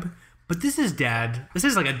vibe. But this is This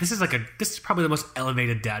is probably the most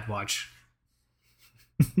elevated dad watch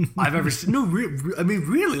I've ever seen. No, I mean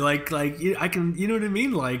really, like I can, you know what I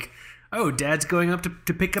mean, like. Oh, dad's going up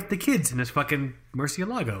to pick up the kids in his fucking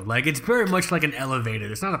Murcielago. Like, it's very much like an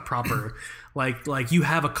elevator. It's not a proper, like you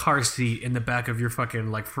have a car seat in the back of your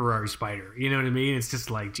fucking, like, Ferrari Spider. You know what I mean? It's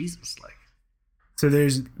just like, Jesus, like. So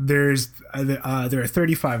there are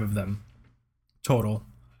 35 of them total,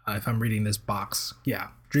 if I'm reading this box. Yeah.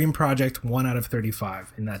 Dream Project, 1 out of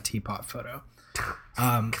 35 in that teapot photo.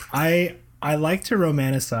 I like to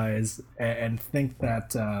romanticize and think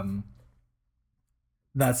that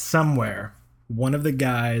that somewhere one of the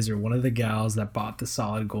guys or one of the gals that bought the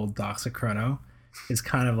solid gold Doxa Chrono is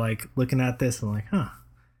kind of like looking at this and like, huh,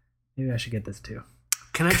 maybe I should get this too.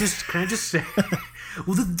 Can I just say,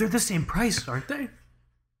 well, they're the same price, aren't they?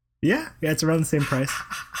 Yeah, it's around the same price.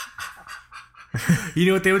 You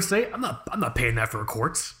know what they would say? I'm not paying that for a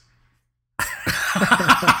quartz.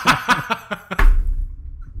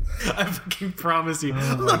 I fucking promise you,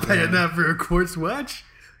 I'm not paying that for a quartz watch.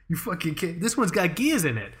 You fucking can't. This one's got gears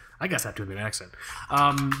in it. I guess I have to have an accent.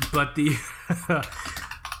 But the,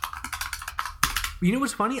 you know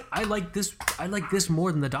what's funny? I like this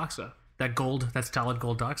more than the Doxa. That solid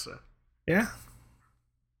gold Doxa. Yeah.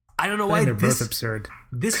 I don't know why. They're both absurd.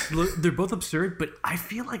 They're both absurd, but I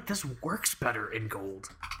feel like this works better in gold.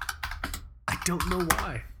 I don't know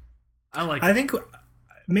why. I think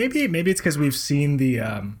maybe it's because we've seen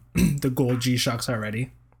the the gold G-Shocks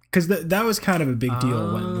already. Because that was kind of a big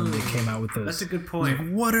deal when they came out with those. That's a good point. Like,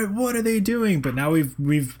 what are they doing? But now we've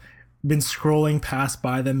been scrolling past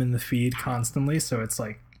by them in the feed constantly, so it's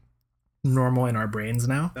like normal in our brains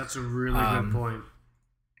now. That's a really good point.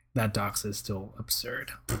 That Doxa is still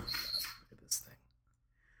absurd. This thing.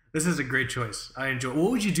 This is a great choice. I enjoy.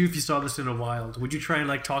 What would you do if you saw this in a wild? Would you try and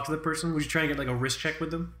like talk to the person? Would you try and get like a wrist check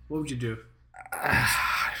with them? What would you do?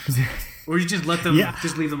 Or you just let them,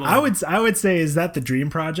 just leave them alone? I would say, is that the dream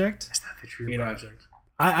project? Is that the dream project?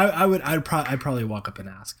 I'd probably walk up and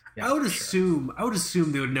ask. Yeah, I would assume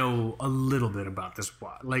they would know a little bit about this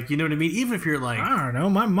plot. Like, you know what I mean? Even if you're like, I don't know,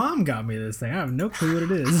 my mom got me this thing. I have no clue what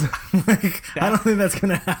it is. Like, I don't think that's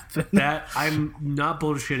gonna happen. That I'm not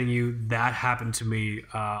bullshitting you. That happened to me.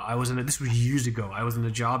 This was years ago. I was in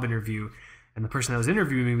a job interview, and the person that was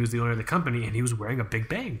interviewing me was the owner of the company, and he was wearing a Big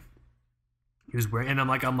Bang. He was wearing, and I'm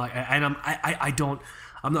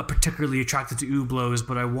not particularly attracted to Ublos,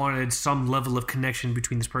 but I wanted some level of connection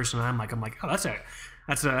between this person and I'm like, oh, that's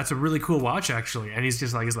a really cool watch actually. And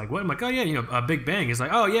he's like, what? I'm like, oh yeah, a Big Bang. He's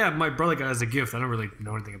like, oh yeah, my brother got it as a gift. I don't really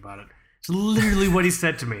know anything about it. It's literally what he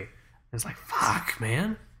said to me. It's like, fuck,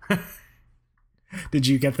 man. Did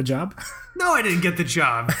you get the job? No, I didn't get the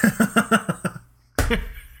job.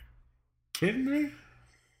 Kidding me?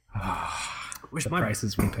 The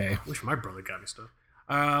prices we pay. Wish my brother got me stuff.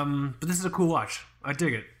 But this is a cool watch. I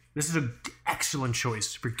dig it. This is an excellent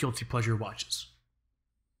choice for guilty pleasure watches.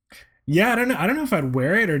 Yeah, I don't know if I'd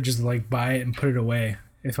wear it or just like buy it and put it away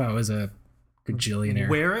if I was a gajillionaire.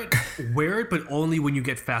 Wear it, but only when you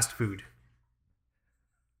get fast food.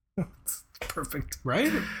 It's perfect,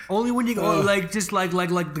 right? Only when you go like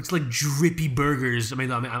drippy burgers. I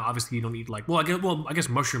mean, obviously you don't eat like I guess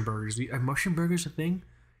mushroom burgers. Are mushroom burgers a thing?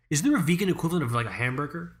 Is there a vegan equivalent of like a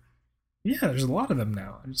hamburger? Yeah, there's a lot of them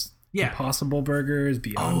now. There's Impossible Burgers,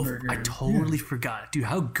 Beyond Burgers. I totally forgot. Dude,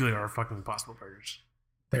 how good are fucking Impossible Burgers?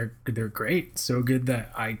 They're great. So good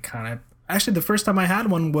that I kind of... Actually, the first time I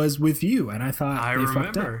had one was with you, and I thought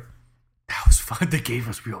fucked up. That was fun. They gave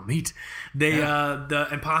us real meat. The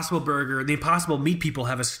Impossible Burger, the Impossible Meat people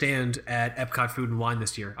have a stand at Epcot Food and Wine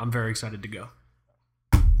this year. I'm very excited to go.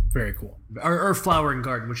 Very cool. Or Flower and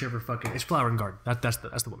Garden, whichever fucking... It's Flower and Garden. That's the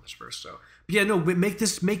one that's first, so... But yeah, no, make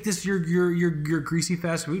this your greasy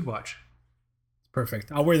fast food watch.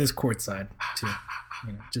 Perfect. I'll wear this courtside too,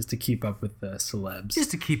 just to keep up with the celebs.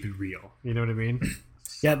 Just to keep it real. You know what I mean?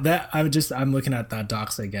 Yeah, I'm looking at that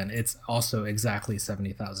Doxa again. It's also exactly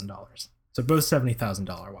 $70,000. So both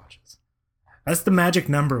 $70,000 watches. That's the magic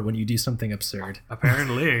number when you do something absurd.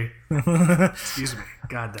 Apparently. Excuse me.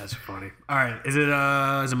 God, that's funny. All right, is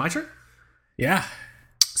it my turn? Yeah.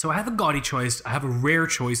 So I have a gaudy choice, I have a rare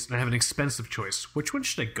choice, and I have an expensive choice. Which one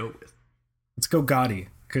should I go with? Let's go gaudy,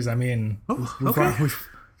 because I mean, we've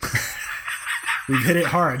hit it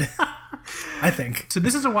hard, I think. So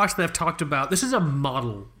this is a watch that I've talked about. This is a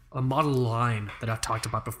model line that I've talked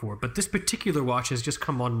about before, but this particular watch has just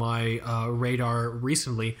come on my radar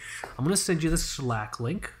recently. I'm going to send you the Slack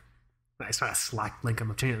link. It's not a Slack link. I'm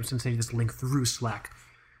going to send you this link through Slack.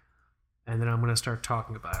 And then I'm going to start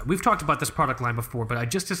talking about it. We've talked about this product line before, but I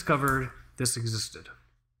just discovered this existed.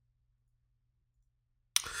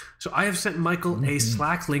 So I have sent Michael a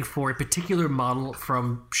Slack link for a particular model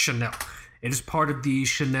from Chanel. It is part of the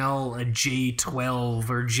Chanel J12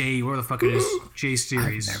 or J, where the fuck it is, J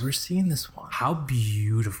series. I've never seen this one. How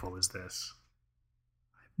beautiful is this?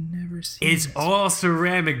 I've never seen It's this. all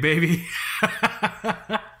ceramic, baby.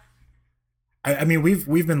 I mean,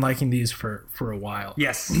 we've been liking these for a while.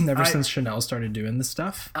 Yes. Ever since Chanel started doing this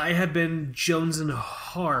stuff. I have been jonesing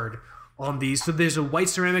hard on these. So there's a white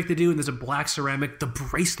ceramic they do, and there's a black ceramic. The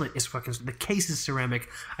bracelet is fucking. The case is ceramic.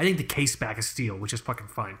 I think the case back is steel, which is fucking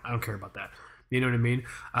fine. I don't care about that. You know what I mean?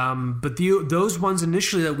 But those ones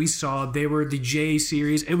initially that we saw, they were the J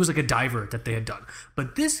series. It was like a diver that they had done.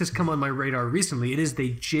 But this has come on my radar recently. It is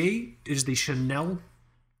the Chanel.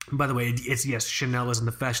 By the way, it's yes, Chanel isn't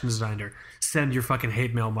the fashion designer. Send your fucking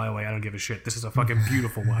hate mail my way. I don't give a shit. This is a fucking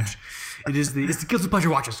beautiful watch. It's the Guilty Pleasure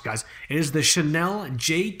watches, guys. It is the Chanel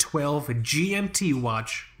J12 GMT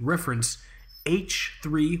watch, reference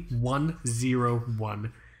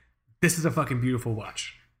H3101. This is a fucking beautiful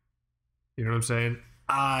watch. You know what I'm saying?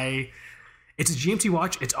 It's a GMT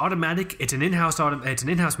watch. It's automatic. It's an in-house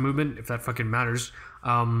movement, if that fucking matters.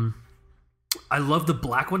 I love the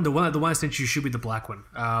black one. The one I sent you should be the black one.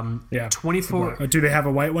 24. Do they have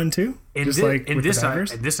a white one too?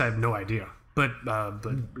 This I have no idea. But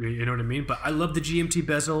you know what I mean. But I love the GMT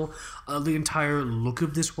bezel. The entire look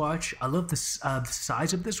of this watch. I love the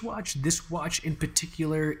size of this watch. This watch in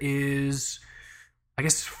particular is, I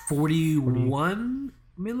guess, 41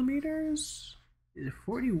 millimeters. Is it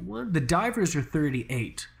 41? The divers are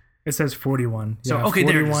 38. It says 41. So yeah, okay,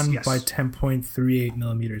 41 there it is. Yes. by 10.38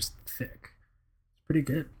 millimeters thick. It's pretty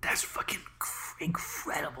good. That's fucking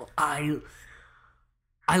incredible. I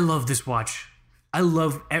love this watch. I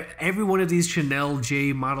love every one of these Chanel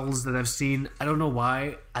J models that I've seen. I don't know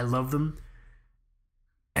why. I love them.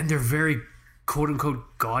 And they're very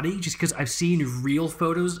quote-unquote gaudy just because I've seen real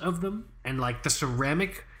photos of them. And like the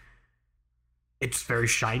ceramic, it's very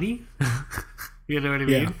shiny. You know what I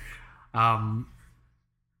mean? Yeah.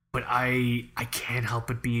 But I can't help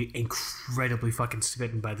but be incredibly fucking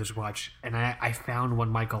smitten by this watch. And I found one,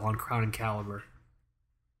 Michael, on Crown and Caliber.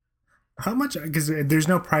 How much? Because there's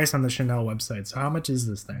no price on the Chanel website. So how much is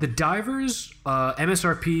this thing? The divers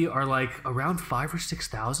MSRP are like around 5,000 or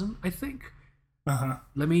 6,000, I think.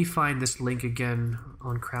 Let me find this link again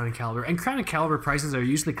on Crown and Caliber. And Crown and Caliber prices are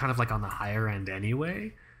usually kind of like on the higher end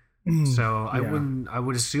anyway. So I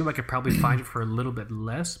would assume I could probably find it for a little bit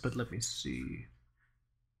less. But let me see.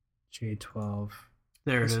 J12.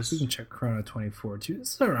 There it is. We can check Chrono 24 too.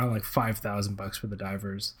 This is around like $5,000 for the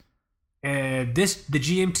divers. And the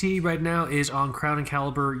GMT right now is on Crown and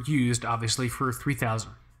Caliber used, obviously, for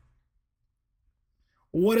 3,000.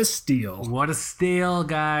 What a steal! What a steal,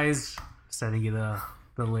 guys! Sending you the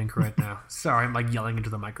link right now. Sorry, I'm like yelling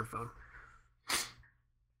into the microphone.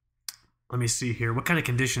 Let me see here. What kind of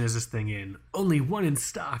condition is this thing in? Only one in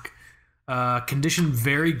stock. Condition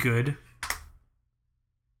very good.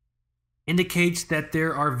 Indicates that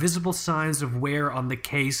there are visible signs of wear on the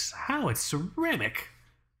case. How? It's ceramic.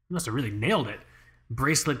 Must have really nailed it.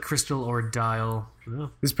 Bracelet, crystal, or dial.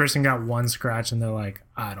 Oh. This person got one scratch and they're like,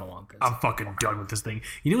 I don't want this. I'm fucking done with this thing.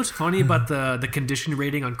 You know what's funny about the condition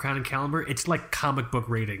rating on Crown and Caliber? It's like comic book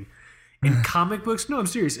rating. In comic books, no, I'm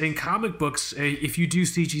serious. In comic books, if you do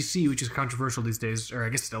CGC, which is controversial these days, or I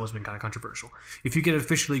guess it's always been kind of controversial, if you get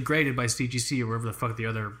officially graded by CGC or wherever the fuck the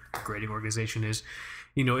other grading organization is,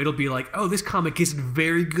 you know, it'll be like, oh, this comic is in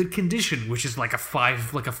very good condition, which is like a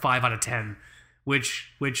 5 out of 10. Which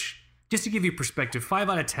just to give you perspective, 5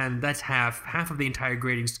 out of 10, that's half of the entire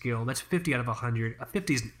grading scale. That's 50 out of 100. A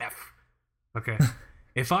 50 is an F. Okay.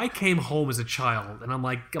 If I came home as a child and I'm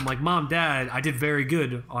like, Mom, Dad, I did very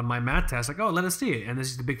good on my math test. Like, oh, let us see it. And this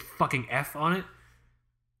is the big fucking F on it.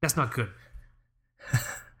 That's not good.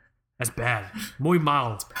 That's bad. Muy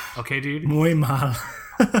mal. Okay, dude? Muy mal.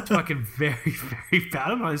 It's fucking very, very bad. I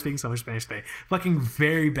don't know why I'm speaking so much Spanish today. Fucking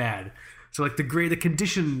very bad. So like the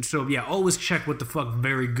condition, so yeah, always check what the fuck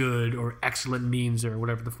very good or excellent means or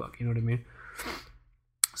whatever the fuck, you know what I mean?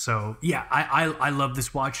 So yeah, I love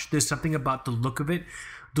this watch. There's something about the look of it.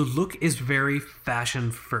 The look is very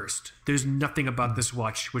fashion first. There's nothing about this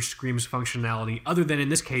watch which screams functionality other than in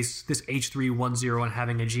this case, this H310 and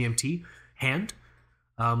having a GMT hand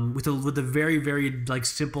with a very, very like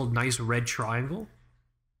simple, nice red triangle.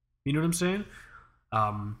 You know what I'm saying?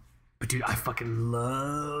 But dude, I fucking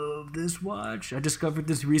love this watch. I discovered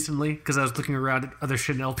this recently because I was looking around at other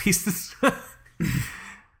Chanel pieces.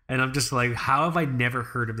 And I'm just like, how have I never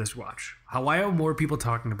heard of this watch? Why are more people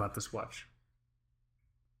talking about this watch?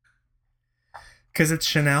 Because it's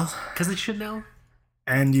Chanel. Because it's Chanel?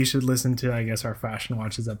 And you should listen to, I guess, our Fashion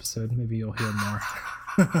Watches episode. Maybe you'll hear more.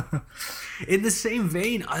 In the same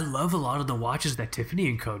vein, I love a lot of the watches that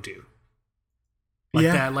Tiffany & Co. do.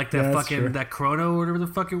 That Chrono or whatever the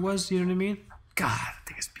fuck it was, you know what I mean? God, I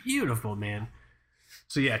think it's beautiful, man.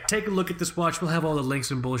 So yeah, take a look at this watch. We'll have all the links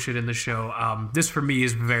and bullshit in the show. This for me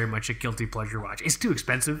is very much a guilty pleasure watch. It's too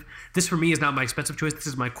expensive. This for me is not my expensive choice. This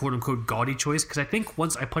is my quote-unquote gaudy choice because I think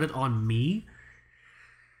once I put it on me,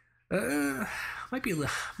 might be a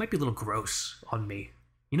little gross on me.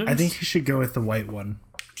 You know, I think you should go with the white one.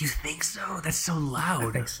 Do you think so? That's so loud.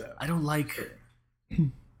 I think so. I don't like.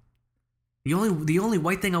 The only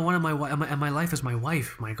white thing I want in my life is my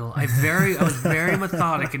wife, Michael. I was very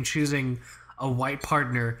methodic in choosing a white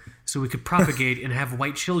partner so we could propagate and have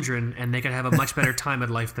white children, and they could have a much better time in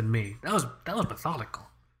life than me. That was methodical.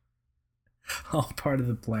 All part of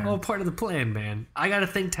the plan. All part of the plan, man. I got to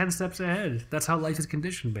think 10 steps ahead. That's how life is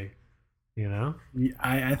conditioned me. You know?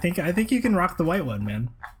 I think you can rock the white one, man.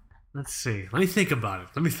 Let's see. Let me think about it.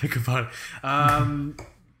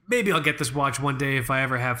 Maybe I'll get this watch one day if I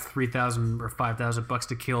ever have $3,000 or $5,000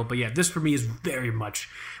 to kill. But yeah, this for me is very much.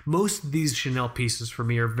 Most of these Chanel pieces for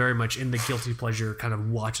me are very much in the guilty pleasure kind of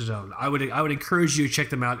watch zone. I would encourage you to check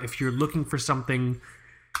them out if you're looking for something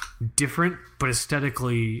different but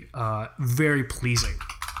aesthetically very pleasing.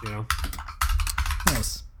 You know.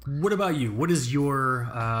 Nice. What about you? What is your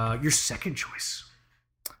second choice?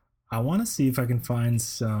 I want to see if I can find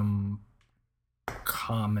some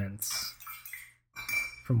comments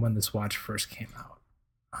from when this watch first came out,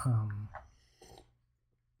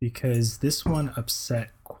 because this one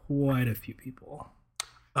upset quite a few people.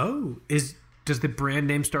 Oh, does the brand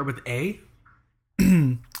name start with A?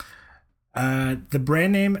 The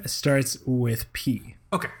brand name starts with P.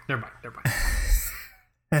 Okay, never mind.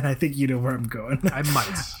 And I think you know where I'm going. I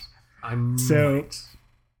might. I don't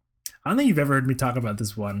think you've ever heard me talk about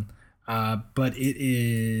this one, but it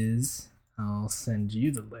is. I'll send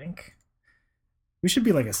you the link. We should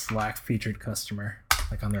be like a Slack featured customer,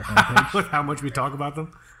 like on their homepage. With how much we talk about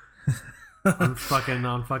them on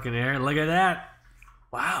fucking air. Look at that!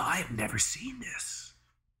 Wow, I have never seen this.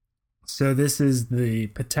 So this is the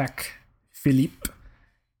Patek Philippe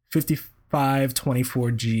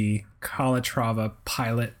 5524G Calatrava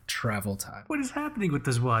Pilot Travel Time. What is happening with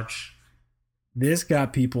this watch? This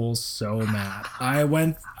got people so mad.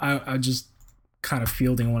 I just kind of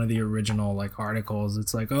fielding one of the original like articles.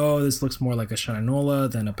 It's like, oh, this looks more like a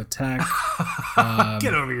Shinola than a Patek.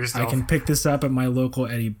 Get over yourself. I can pick this up at my local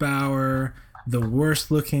Eddie Bauer. The worst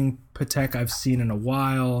looking Patek I've seen in a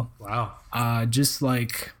while. Wow. Just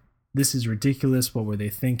like, this is ridiculous. What were they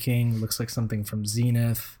thinking? Looks like something from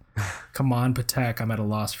Zenith. Come on, Patek. I'm at a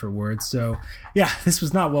loss for words. So yeah, this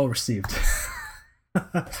was not well received.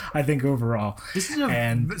 I think overall. This is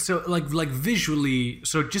so like visually.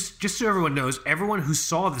 So just so everyone knows, everyone who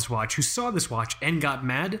saw this watch and got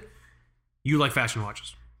mad, you like fashion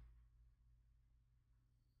watches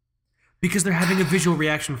because they're having a visual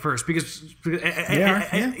reaction first. Because you know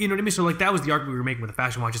what I mean. So like that was the argument we were making with the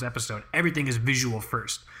fashion watches episode. Everything is visual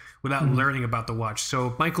first, without learning about the watch.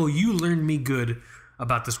 So Michael, you learned me good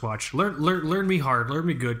about this watch. Learn me hard. Learn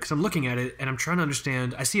me good, because I'm looking at it and I'm trying to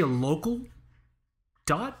understand. I see a local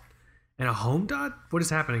dot and a home dot. What is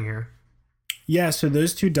happening here? Yeah, so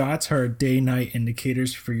those two dots are day-night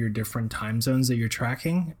indicators for your different time zones that you're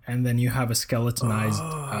tracking, and then you have a skeletonized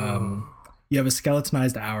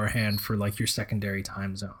hour hand for like your secondary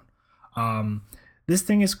time zone. This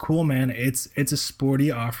thing is cool, man. It's a sporty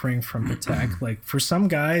offering from Patek. Like for some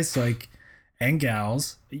guys, like, and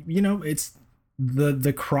gals, you know, it's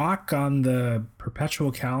the croc on the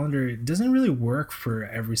perpetual calendar. It doesn't really work for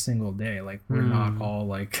every single day. Like we're not all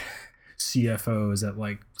like CFOs at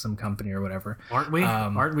like some company or whatever, aren't we?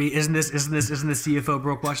 Isn't this CFO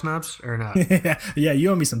broke watch knobs or not? Yeah, you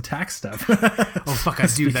owe me some tax stuff. Oh fuck, I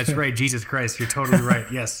do. That's right. Jesus Christ, you're totally right.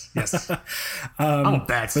 Yes. I'm a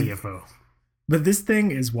bad CFO. But this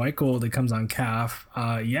thing is white gold. It comes on calf.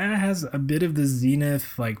 It has a bit of the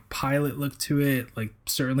Zenith like pilot look to it. Like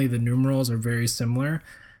certainly the numerals are very similar,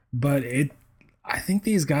 but I think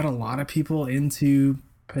these got a lot of people into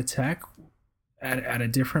Patek at a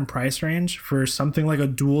different price range for something like a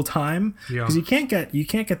dual time. Because you can't get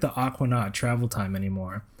the Aquanaut travel time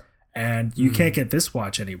anymore, and you can't get this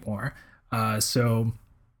watch anymore. So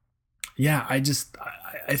yeah, I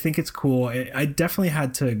think it's cool. I definitely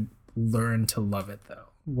had to learn to love it though.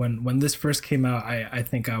 When this first came out, I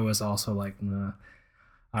think I was also like, nah,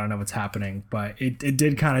 I don't know what's happening, but it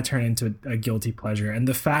did kind of turn into a guilty pleasure. And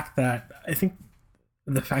the fact that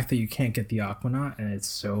you can't get the Aquanaut, and it's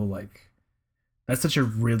so like, that's such a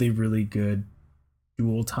really, really good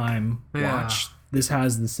dual time watch. This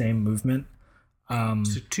has the same movement.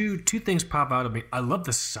 So two things pop out of me. I love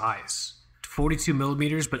the size, 42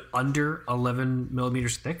 millimeters, but under 11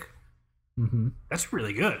 millimeters thick. Mm-hmm. That's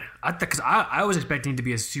really good. Because I was expecting it to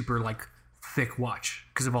be a super like thick watch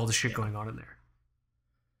because of all the shit going on in there.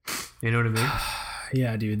 You know what I mean?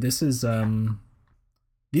 Yeah, dude. This is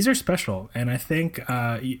these are special, and I think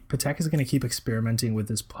Patek is going to keep experimenting with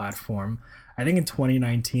this platform. I think in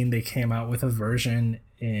 2019 they came out with a version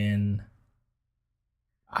in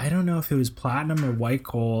I don't know if it was platinum or white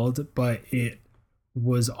gold, but it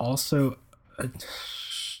was also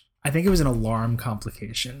I think it was an alarm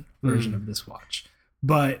complication version of this watch.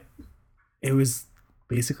 But it was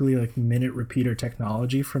basically like minute repeater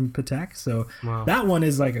technology from Patek. So that one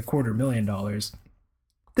is like $250,000.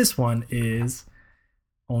 This one is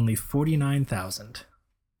only 49,000.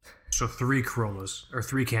 So 3 Corollas or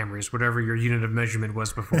 3 Camrys, whatever your unit of measurement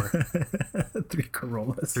was before. 3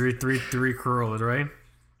 Corollas. Three Corollas, right?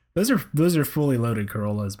 Those are fully loaded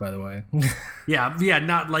Corollas, by the way. yeah,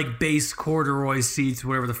 not like base corduroy seats,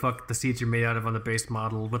 whatever the fuck the seats are made out of on the base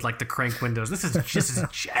model with like the crank windows. This is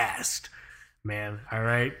just jazzed, man. All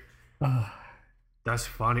right, that's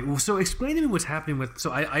funny. Well, so explain to me what's happening with. So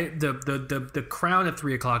the crown at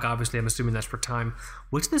 3 o'clock. Obviously, I'm assuming that's for time.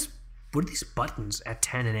 What's this? What are these buttons at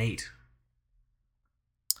 10 and 8?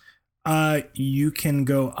 You can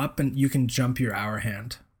go up and you can jump your hour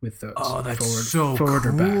hand with those. Oh, that's forward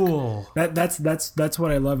or back. That's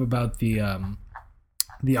what I love about the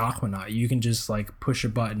Aquanaut. You can just like push a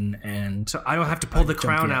button and so I don't have to pull the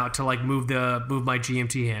crown out to like move my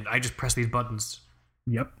GMT hand. I just press these buttons.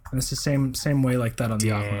 Yep, and it's the same way like that on the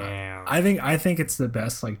Aquanaut. I think it's the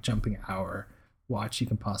best like jumping hour watch you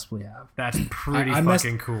can possibly have. That's pretty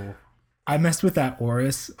fucking cool. I messed with that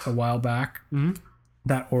Oris a while back. Mm-hmm.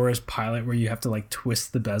 That Oris Pilot where you have to like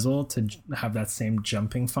twist the bezel to have that same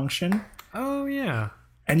jumping function. Oh yeah.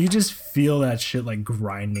 And you just feel that shit like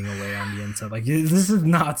grinding away on the inside. Like this is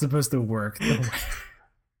not supposed to work. It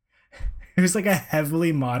was like a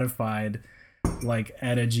heavily modified like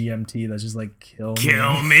ETA GMT that's just like kill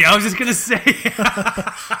me. I was just gonna say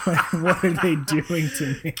like, what are they doing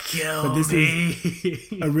to me? But this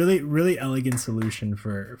is a really, really elegant solution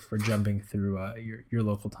for jumping through your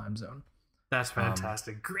local time zone. That's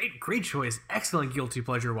fantastic. Great choice. Excellent guilty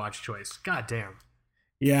pleasure watch choice. God damn.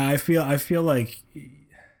 Yeah, I feel like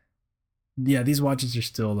these watches are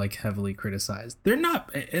still like heavily criticized. They're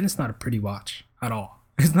not, and it's not a pretty watch at all.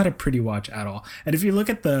 It's not a pretty watch at all. And if you look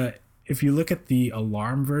at the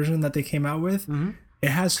alarm version that they came out with, it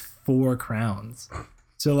has 4 crowns.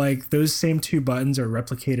 So like those same 2 buttons are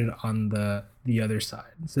replicated on the other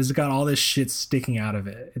side. So it's got all this shit sticking out of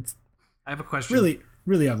it. I have a question.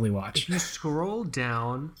 Really ugly watch. If you scroll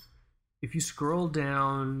down, do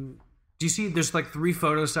you see there's like 3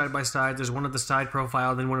 photos side by side? There's one of the side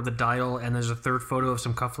profile, then one of the dial, and there's a third photo of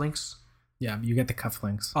some cufflinks. Yeah, you get the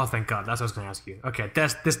cufflinks. Oh, thank God. That's what I was going to ask you. Okay,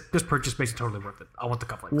 this purchase makes it totally worth it. I want the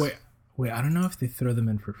cufflinks. Wait, I don't know if they throw them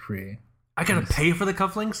in for free. I gotta pay for the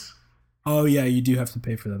cufflinks? Oh yeah, you do have to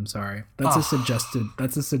pay for them. Sorry, that's a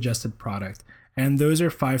suggested product, and those are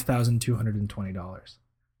 $5,220.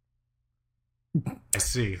 I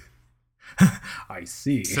see. I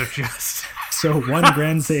see. So 1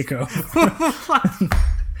 Grand Seiko.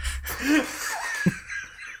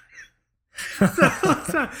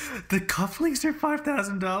 The cufflinks are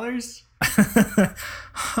 $5,000.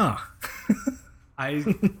 Huh.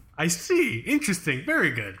 I see. Interesting.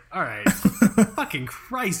 Very good. All right. Fucking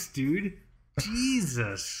Christ, dude.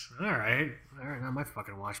 Jesus. All right. Not my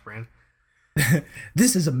fucking watch brand.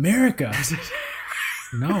 This is America.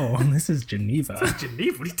 No, this is Geneva. This is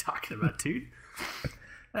Geneva? What are you talking about, dude?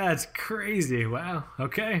 That's crazy. Wow.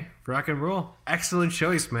 Okay. Rock and roll. Excellent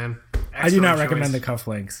choice, man. I do not recommend the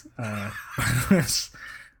cufflinks.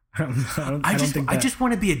 I just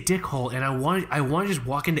want to be a dickhole, and I want to just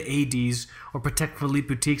walk into AD's or Patek Philippe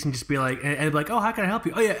boutiques and just be like, and be like, oh, how can I help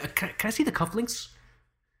you? Oh yeah, can I see the cufflinks?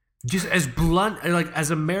 Just as blunt, like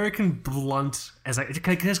as American blunt as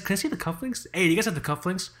can I see the cufflinks? Hey, do you guys have the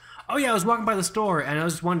cufflinks? Oh yeah, I was walking by the store and I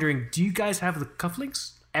was wondering, do you guys have the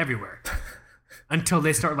cufflinks? Everywhere. Until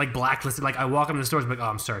they start like blacklisted. Like I walk into the stores and be like, oh,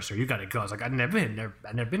 I'm sorry, sir, you gotta go. I was like, I've never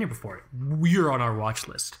been here before. You're on our watch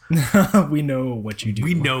list. We know what you do.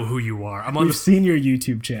 We know who you are. We've seen your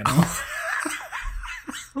YouTube channel.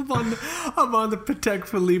 I'm on the Patek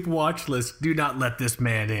Philippe watch list. Do not let this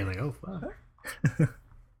man in. Like, oh fuck.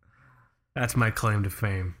 That's my claim to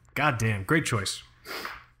fame. God damn, great choice.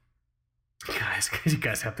 Guys, you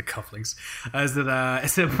guys have the cufflinks. Is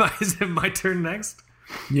it my turn next?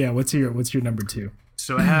 Yeah, what's your number 2?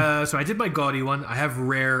 So I did my gaudy one. I have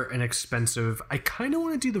rare and expensive. I kind of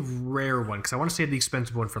want to do the rare one because I want to save the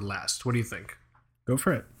expensive one for last. What do you think? Go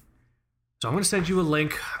for it. So I'm going to send you a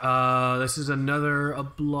link. This is a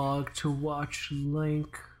blog to watch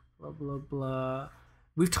link. Blah blah blah.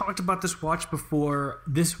 We've talked about this watch before.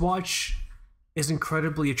 This watch is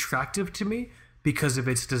incredibly attractive to me because of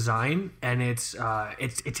its design and its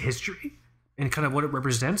history and kind of what it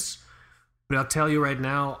represents. But I'll tell you right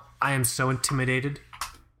now, I am so intimidated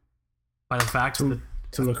by the fact to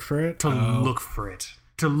look for it. Look for it.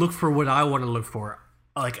 To look for what I want to look for.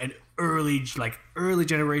 like an early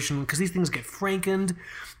generation, because these things get frankened.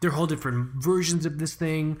 They're whole different versions of this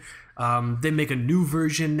thing. They make a new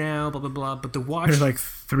version now, blah blah blah. But the watch, There's like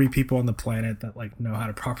 3 people on the planet that like know how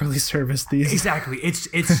to properly service these. exactly,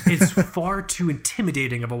 it's far too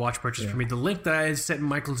intimidating of a watch purchase for me. The link that I sent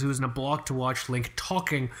Michael to is in a blog to watch link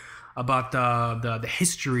talking about the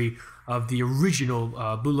history of the original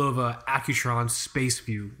Bulova Accutron Space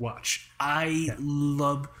View watch. I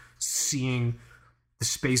love seeing the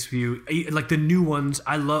Space View, like the new ones.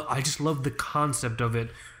 I just love the concept of it,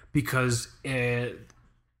 because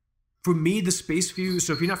for me, the Space View,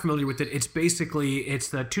 so if you're not familiar with it, it's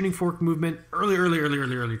the tuning fork movement, early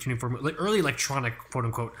tuning fork, like early electronic, quote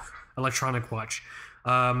unquote, electronic watch.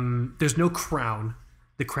 There's no crown.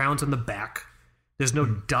 The crown's on the back. There's no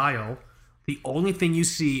dial. The only thing you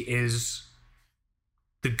see is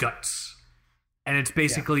the guts. And it's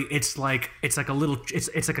basically it's like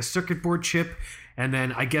a circuit board chip, and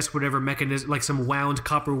then I guess whatever mechanism, like some wound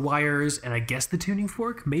copper wires, and I guess the tuning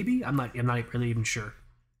fork, maybe. I'm not really even sure.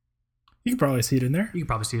 You can probably see it in there. You can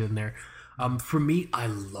probably see it in there. For me, I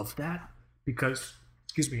love that because,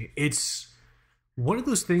 it's one of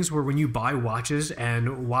those things where when you buy watches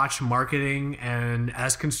and watch marketing, and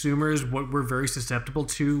as consumers, what we're very susceptible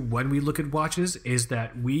to when we look at watches is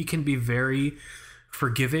that we can be very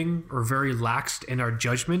forgiving or very laxed in our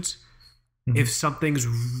judgment if something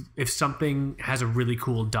has a really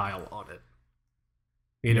cool dial on it.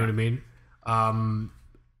 You know what I mean?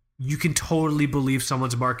 You can totally believe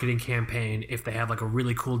someone's marketing campaign if they have like a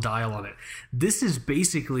really cool dial on it. This is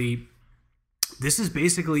basically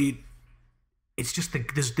it's just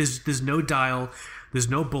there's no dial, there's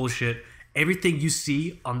no bullshit. Everything you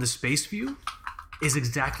see on the Space View is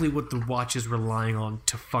exactly what the watch is relying on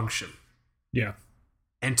to function. Yeah.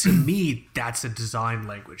 And to me, that's a design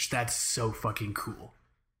language. That's so fucking cool.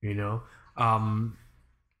 You know?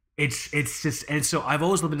 It's just, and so I've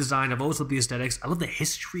always loved the design. I've always loved the aesthetics. I love the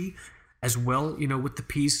history as well, you know, with the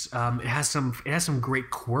piece. It has some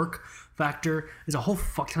great quirk factor. There's a whole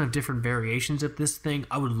fuck ton of different variations of this thing.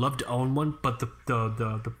 I would love to own one, but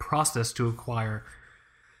the process to acquire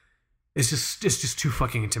is just too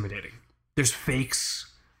fucking intimidating. There's fakes.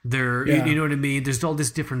 You know what I mean? There's all these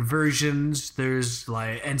different versions. There's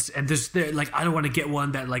like, and there's like, I don't want to get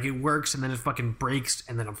one that like it works and then it fucking breaks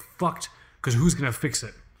and then I'm fucked, because who's gonna fix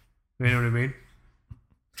it? You know what I mean?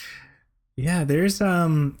 Yeah, there's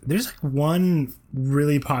like one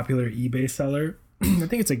really popular eBay seller. I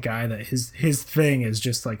think it's a guy that his thing is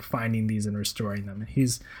just like finding these and restoring them, and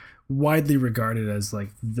he's widely regarded as like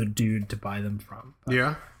the dude to buy them from. But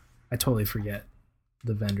yeah, I totally forget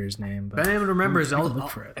the vendor's name. But if anyone remembers, I'll look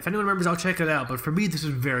for it. If anyone remembers, I'll check it out. But for me, this is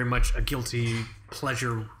very much a guilty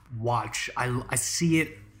pleasure watch. I see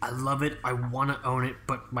it, I love it, I want to own it,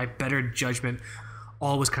 but my better judgment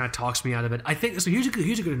always kind of talks me out of it. I think so. Here's a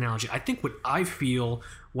good analogy. I think what I feel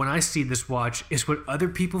when I see this watch is what other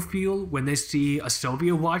people feel when they see a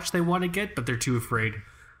Soviet watch they want to get, but they're too afraid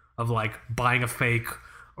of like buying a fake,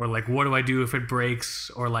 or like what do I do if it breaks,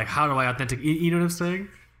 or like how do I authenticate? You know what I'm saying?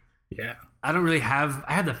 Yeah. I don't really have.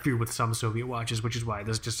 I have that fear with some Soviet watches, which is why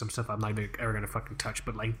there's just some stuff I'm not ever gonna fucking touch.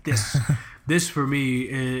 But like this, this for me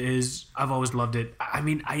is I've always loved it. I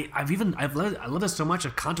mean, I love it so much.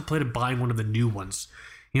 I've contemplated buying one of the new ones.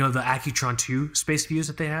 You know, the Accutron 2 Space Views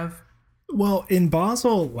that they have. Well, in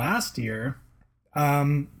Basel last year,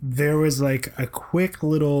 there was like a quick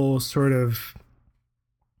little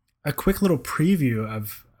preview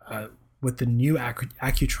of what the new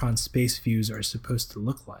Accutron Space Views are supposed to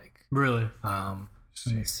look like. Really? Let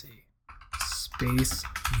me see. Space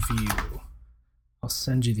View. I'll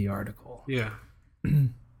send you the article. Yeah.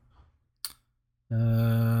 Maybe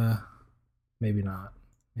not.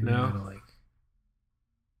 Maybe No.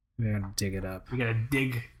 I gotta dig it up. You gotta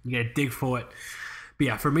dig for it. But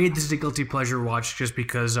yeah, for me, this is a guilty pleasure watch, just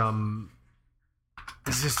because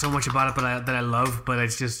there's just so much about it that I love, but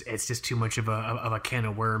it's just too much of a can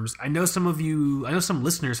of worms. I know some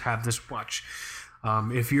listeners have this watch.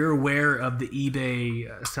 If you're aware of the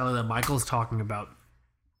eBay seller that Michael's talking about,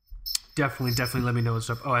 definitely let me know what's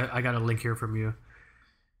up. Oh, I got a link here from you.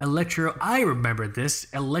 I remember this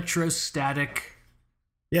electrostatic.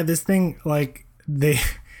 Yeah, this thing, like they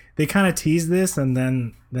kind of teased this, and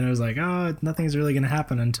then it was like, oh, nothing's really gonna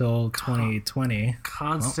happen until 2020.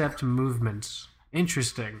 Concept movements.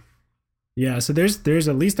 Interesting. Yeah, so there's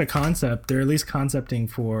at least a concept. They're at least concepting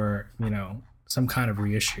for, you know, some kind of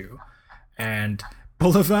reissue. And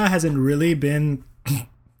Bulova hasn't really been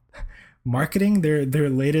marketing their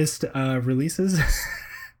latest releases.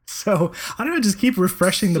 So I don't know, just keep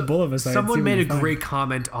refreshing the Bulova site. Someone made a great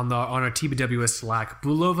comment on our TBWS Slack.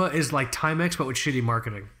 Bulova is like Timex, but with shitty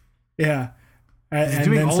marketing. Yeah. He's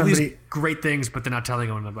doing all these great things, but they're not telling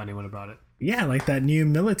anyone about it. Yeah, like that new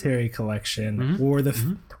military collection, or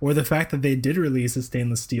the fact that they did release a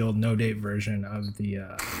stainless steel no date version of the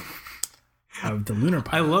Lunar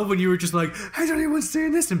Pilot. I love when you were just like, "Has anyone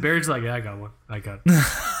seen this?" And Barrett's like, "Yeah, I got one. I got it."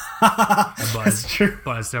 That's true.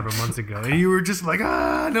 Bought it several months ago, and you were just like,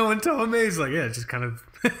 no one told me. It's like, yeah, it's just kind of.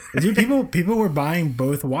 Dude, people were buying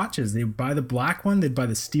both watches. They'd buy the black one, they'd buy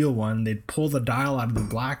the steel one, they'd pull the dial out of the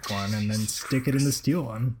black one, and then stick it in the steel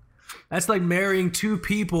one. That's like marrying two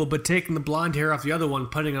people, but taking the blonde hair off the other one,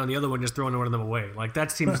 putting it on the other one, just throwing one of them away. Like,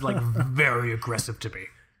 that seems like very aggressive to me.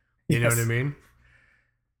 You know what I mean?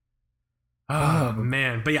 Oh,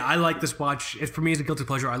 man. But yeah, I like this watch. It, for me, it's a guilty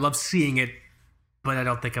pleasure. I love seeing it, but I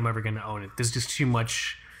don't think I'm ever going to own it. There's just too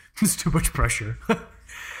much. There's too much pressure.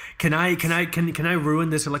 Can I ruin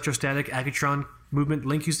this electrostatic Accutron movement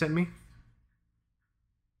link you sent me?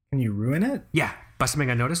 Can you ruin it? Yeah, by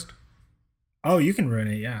something I noticed. Oh, you can ruin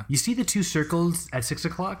it, yeah. You see the two circles at 6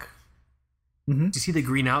 o'clock? Mm-hmm. Do you see the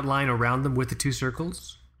green outline around them with the two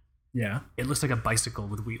circles? Yeah. It looks like a bicycle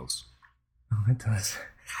with wheels. Oh, it does.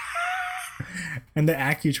 And the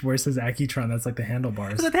Accu, where it says Accutron, that's like the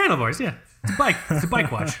handlebars. It's like the handlebars, yeah. It's a bike. It's a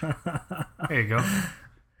bike watch. There you go.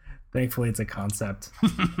 Thankfully, it's a concept.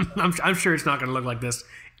 I'm sure it's not going to look like this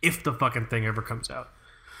if the fucking thing ever comes out.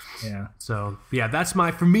 Yeah. So yeah, that's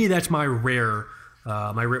my rare.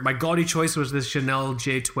 My gaudy choice was this Chanel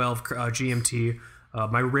J12 GMT.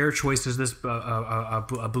 My rare choice is this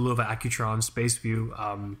Bulova Accutron Space View.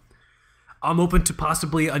 I'm open to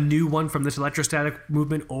possibly a new one from this electrostatic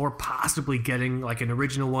movement, or possibly getting like an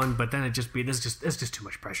original one. But then it's just too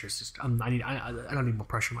much pressure. It's just I don't need more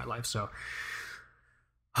pressure in my life. So.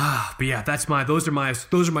 But yeah, those are my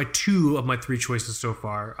two of my three choices so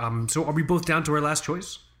far. So are we both down to our last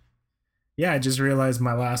choice? Yeah, I just realized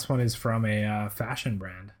my last one is from a fashion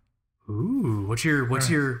brand. Ooh, what's your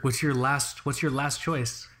last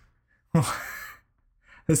choice?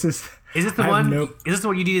 This is it the one? Is this the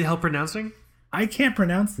one you needed help pronouncing? I can't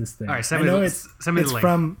pronounce this thing. All right, send me the link.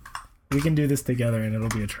 From. We can do this together, and it'll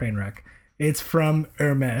be a train wreck. It's from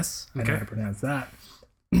Hermes. I know how to pronounce that.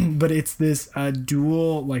 But it's this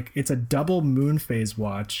dual, like, it's a double moon phase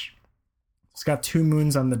watch. It's got two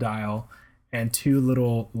moons on the dial and two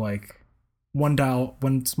little, like, one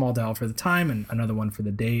small dial for the time and another one for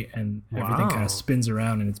the date, and everything kind of spins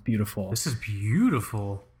around, and it's beautiful. This is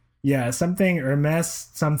beautiful. Yeah, something Hermes,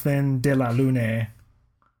 something de la Lune.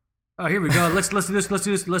 Oh, here we go. Let's do this. Let's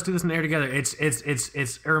do this in the air together. It's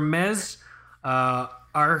Hermes,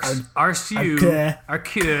 Arceau,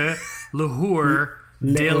 Lahore.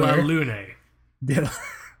 De la Lune.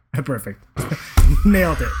 Perfect.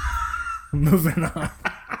 Nailed it. Moving on.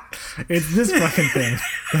 It's this fucking thing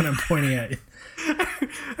that I'm pointing at.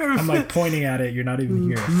 I'm like pointing at it. You're not even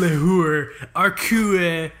here. Lahore.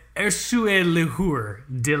 Arceau Lahore.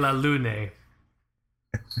 De la Lune.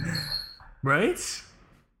 Right?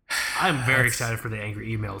 I'm very excited for the angry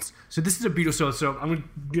emails. So this is a beautiful. So I'm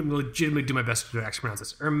going to legitimately do my best to actually pronounce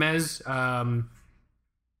this. Hermes,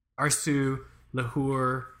 Arceau.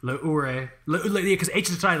 Lahore, because H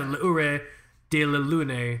is silent. Lahore de la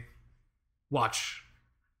Lune watch.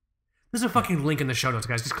 There's a fucking link in the show notes,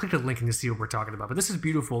 guys. Just click the link and you see what we're talking about. But this is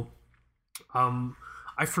beautiful.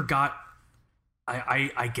 I forgot.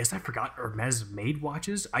 I guess I forgot Hermes made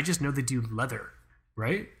watches. I just know they do leather,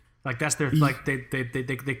 right? Like that's their like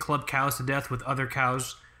they club cows to death with other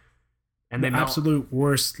cows, and the absolute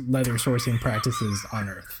worst leather sourcing practices on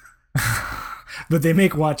earth. But they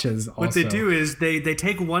make watches also. What they do is they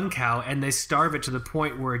take one cow and they starve it to the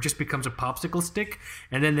point where it just becomes a popsicle stick,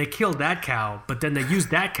 and then they kill that cow, but then they use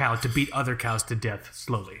that cow to beat other cows to death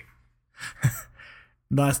slowly.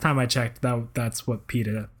 Last time I checked, that's what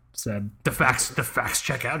PETA said. The facts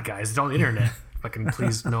check out, guys. It's on the internet. Fucking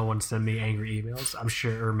please, no one send me angry emails. I'm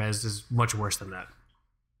sure Hermes is much worse than that.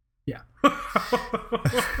 Yeah.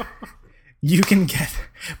 You can get,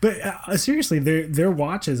 but seriously, their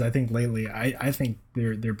watches. I think lately, I think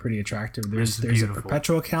they're pretty attractive. There's a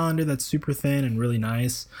perpetual calendar that's super thin and really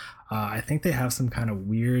nice. I think they have some kind of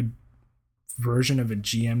weird version of a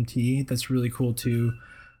GMT that's really cool too.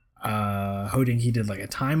 Hodinkee did like a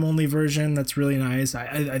time only version that's really nice.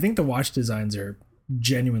 I think the watch designs are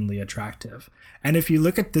genuinely attractive. And if you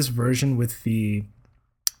look at this version with the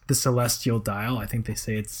celestial dial, I think they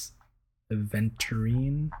say it's the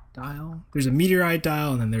Venturine dial. There's a meteorite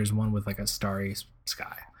dial, and then there's one with like a starry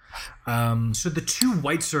sky. So the two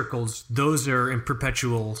white circles, those are in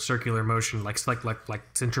perpetual circular motion, like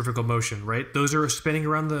centrifugal motion, right? Those are spinning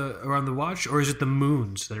around the watch, or is it the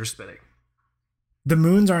moons that are spinning? The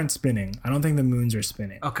moons aren't spinning. I don't think the moons are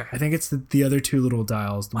spinning. Okay. I think it's the other two little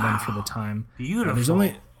dials, the one for the time. Beautiful. There's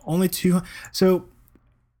only two. So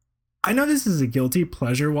I know this is a guilty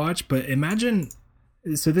pleasure watch, but imagine.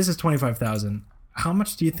 So this is 25,000. How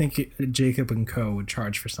much do you think Jacob and Co. would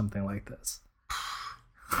charge for something like this?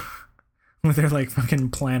 With their like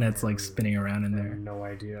fucking planets like spinning around in there. No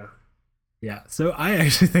idea. Yeah. So I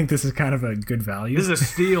actually think this is kind of a good value. This is a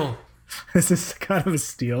steal. This is kind of a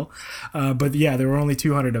steal. But yeah, there were only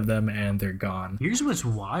 200 of them and they're gone. Here's what's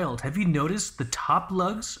wild. Have you noticed the top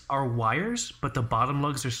lugs are wires, but the bottom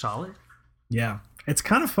lugs are solid? Yeah. It's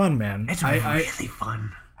kind of fun, man. It's really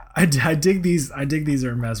fun. I dig these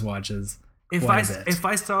Hermes watches. If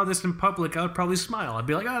I saw this in public, I would probably smile. I'd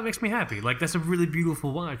be like, oh, that makes me happy. Like, that's a really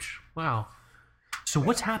beautiful watch. Wow. So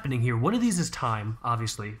what's happening here? One of these is time,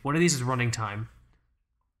 obviously. One of these is running time.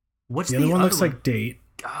 What's the other one? Looks like date.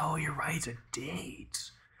 Oh, you're right. It's a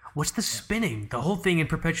date. What's the spinning? The whole thing in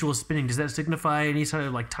perpetual spinning, does that signify any sort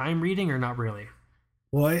of like time reading or not really?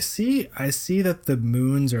 Well, I see that the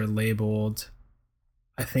moons are labeled,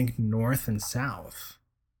 I think, north and south.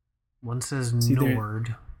 One says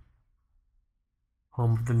Nord.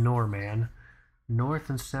 Home of the Norman. North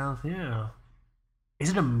and south, yeah. Is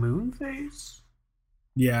it a moon phase?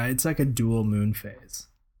 Yeah, it's like a dual moon phase.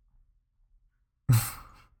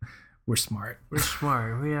 We're smart. We're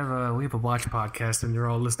smart. We have a watch podcast, and you're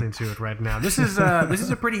all listening to it right now. This is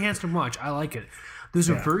a pretty handsome watch. I like it. There's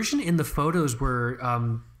a version in the photos where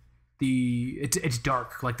it's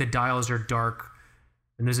dark, like the dials are dark,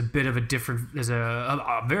 and there's a bit of a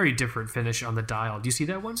very different finish on the dial. Do you see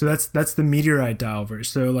that one? So that's the meteorite dial version.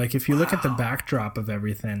 So like if you look at the backdrop of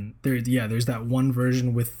everything, there's that one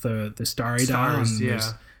version with the starry dial, and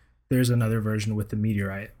there's another version with the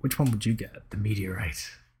meteorite. Which one would you get? The meteorite.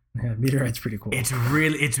 Yeah, meteorite's pretty cool. It's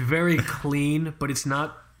very clean, but it's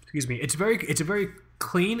not. Excuse me. It's very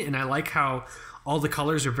clean, and I like how all the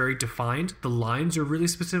colors are very defined. The lines are really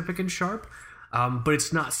specific and sharp, but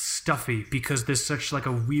it's not stuffy because there's such like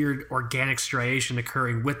a weird organic striation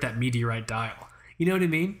occurring with that meteorite dial. You know what I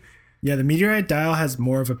mean? Yeah, the meteorite dial has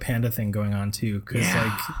more of a panda thing going on too, because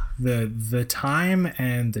like the time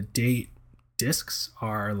and the date discs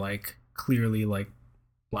are like clearly like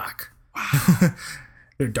black. Wow.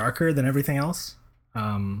 They're darker than everything else,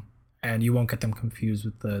 and you won't get them confused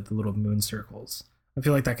with the little moon circles. I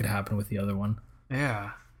feel like that could happen with the other one.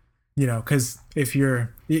 Yeah, you know, because if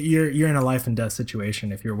you're in a life and death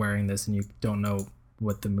situation, if you're wearing this and you don't know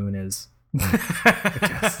what the moon is, I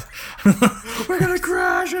guess. We're gonna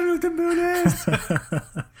crash. I don't know what the moon is.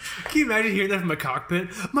 Can you imagine hearing that from a cockpit?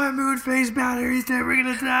 My moon phase battery's dead. We're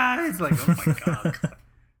gonna die. It's like, oh my god,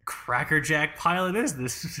 crackerjack pilot is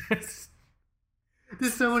this?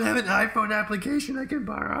 Does someone have an iPhone application I can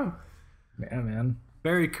borrow? Yeah, man.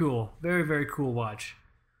 Very cool. Very, very cool watch.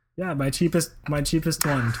 Yeah, my cheapest one,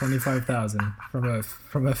 25,000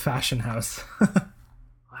 from a fashion house.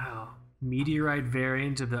 Wow. Meteorite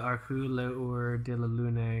variant of the Arcul de la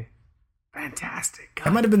Lune. Fantastic. God.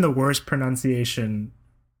 That might have been the worst pronunciation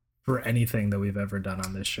for anything that we've ever done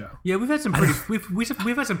on this show. Yeah, we've had some pretty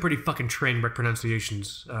we've had some pretty fucking train wreck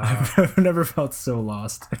pronunciations. I've never felt so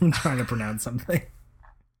lost. I'm trying to pronounce something.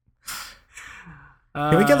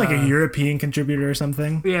 Can we get like a European contributor or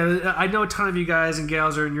something? Yeah, I know a ton of you guys and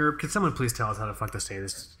gals are in Europe. Can someone please tell us how the fuck to say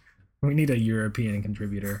this? We need a European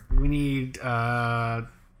contributor. We need. I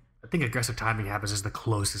think aggressive timing happens is the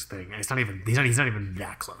closest thing. He's not even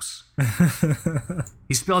that close.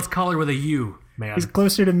 He spells color with a U, man. He's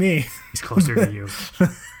closer to me. He's closer to you.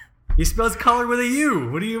 He spells color with a U.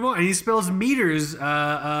 What do you want? And he spells meters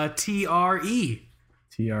TRE.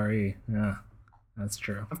 TRE. Yeah. That's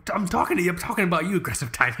true. I'm talking to you. I'm talking about you,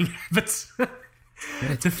 aggressive timing habits.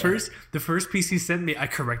 The first piece he sent me, I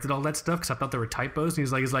corrected all that stuff because I thought there were typos. And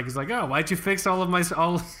he's like, oh, why'd you fix all of my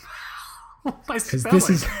spelling?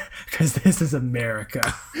 Because this is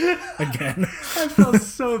America. Again. I felt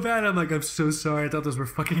so bad. I'm like, I'm so sorry. I thought those were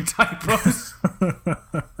fucking typos.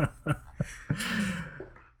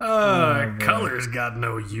 Colors got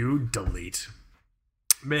no U. Delete.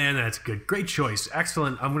 Man, that's good. Great choice.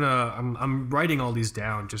 Excellent. I'm writing all these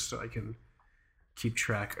down just so I can keep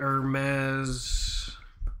track. Hermes.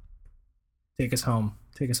 Take us home.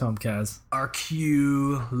 Take us home, Kaz.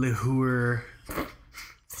 RQ Lehur.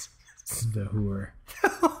 The Hooer.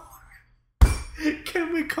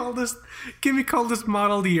 Can we call this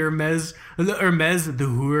model the Hermes the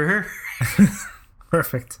Hooer?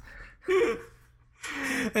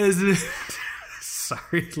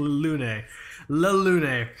 Sorry, Lune. La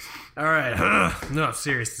Lune. All right. No,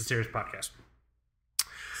 serious. It's a serious podcast.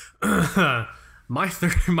 My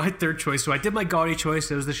third choice. So I did my gaudy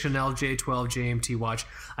choice. It was the Chanel J12 JMT watch.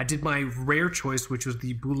 I did my rare choice, which was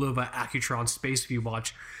the Bulova Accutron Space View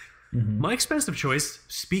watch. My expensive choice,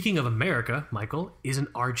 speaking of America, Michael, is an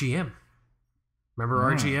RGM.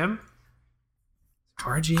 Remember RGM?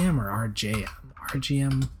 RGM or RJM?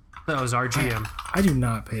 RGM. That was RGM. I do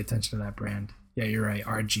not pay attention to that brand. Yeah, you're right.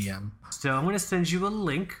 RGM. So I'm going to send you a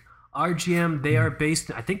link. RGM, they are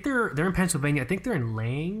based, I think they're in Pennsylvania. I think they're in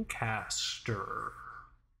Lancaster.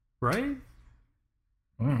 Right?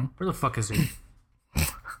 Where the fuck is it?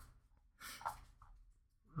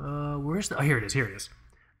 Where's the... Oh, here it is.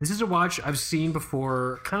 This is a watch I've seen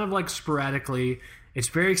before, kind of like sporadically. It's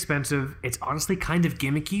very expensive. It's honestly kind of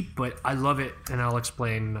gimmicky, but I love it, and I'll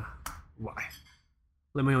explain why.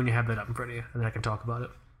 Let me know when you have that up in front of you, and then I can talk about it.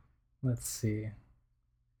 Let's see.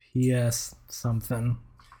 PS something.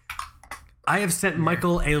 I have sent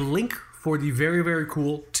Michael a link for the very, very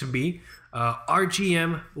cool, to me,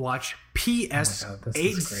 RGM watch PS8. Oh my God,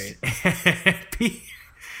 this is great.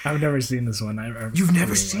 I've never seen this one. You've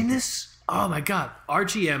never seen this? Oh my God.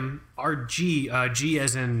 RGM, G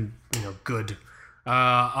as in, good.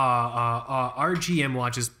 RGM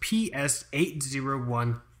watches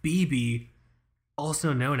PS801BB,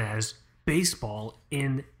 also known as Baseball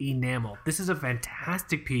in Enamel. This is a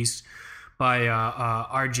fantastic piece by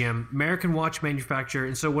RGM, American watch manufacturer.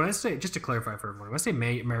 And so when I say, just to clarify for everyone, when I say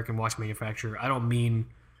American watch manufacturer, I don't mean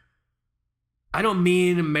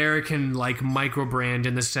American like micro brand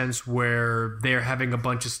in the sense where they're having a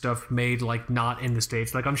bunch of stuff made like not in the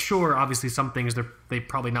States. Like I'm sure obviously some things they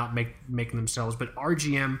probably not making themselves, but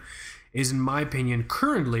RGM is, in my opinion,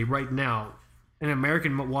 currently right now an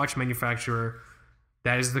American watch manufacturer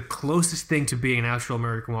that is the closest thing to being an actual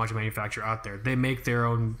American watch manufacturer out there. They make their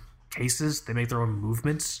own cases, they make their own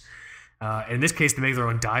movements. In this case, they make their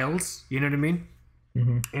own dials. You know what I mean?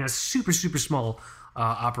 Mm-hmm. In a super, super small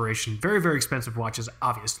operation. Very, very expensive watches,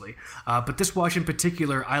 obviously. But this watch in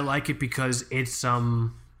particular, I like it because it's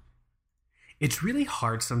really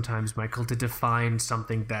hard sometimes, Michael, to define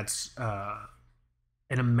something that's an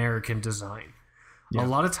American design. Yeah. A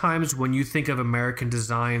lot of times when you think of American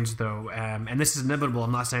designs, though, and this is inevitable,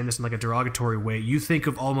 I'm not saying this in like a derogatory way, you think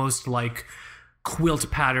of almost like quilt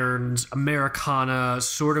patterns, Americana,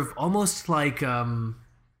 sort of almost like folky,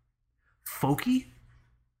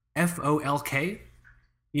 Folk,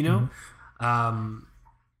 Mm-hmm.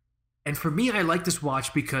 And for me, I like this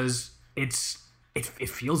watch because it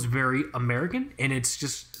feels very American in its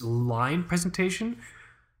just line presentation,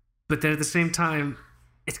 but then at the same time,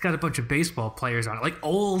 it's got a bunch of baseball players on it, like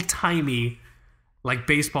old-timey like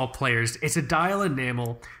baseball players. It's a dial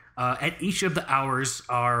enamel. At each of the hours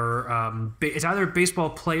are it's either a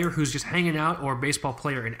baseball player who's just hanging out or a baseball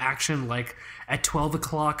player in action. Like at 12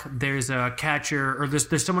 o'clock, there's a catcher, or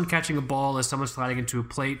there's someone catching a ball, there's someone sliding into a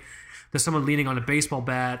plate, there's someone leaning on a baseball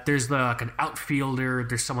bat, there's like an outfielder,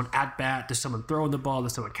 there's someone at bat, there's someone throwing the ball,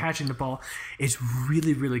 there's someone catching the ball. It's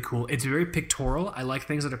really, really cool. It's very pictorial. I like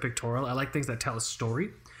things that are pictorial. I like things that tell a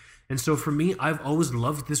story. And so for me, I've always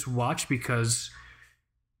loved this watch because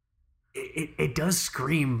it does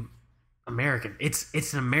scream American.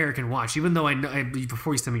 It's an American watch, even though I know,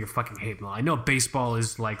 before you send me your fucking hate mail, I know baseball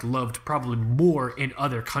is like loved probably more in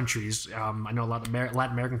other countries. I know a lot of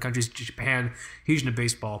Latin American countries, Japan, huge into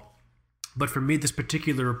baseball. But for me, this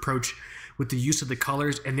particular approach with the use of the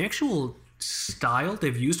colors and the actual style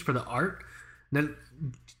they've used for the art. Now,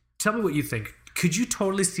 tell me what you think. Could you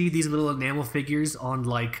totally see these little enamel figures on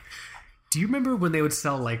like? Do you remember when they would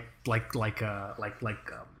sell like 12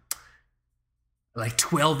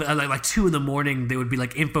 like 2 in the morning, they would be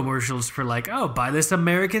like infomercials for like, oh, buy this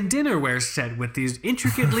American dinnerware set with these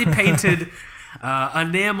intricately painted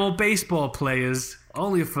enamel baseball players,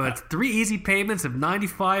 only for 3 easy payments of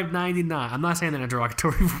 $95.99. I'm not saying that in a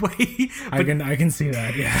derogatory way, but I can see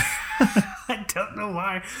that. Yeah. I don't know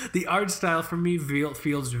why the art style for me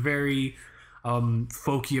feels very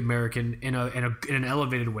folky American in an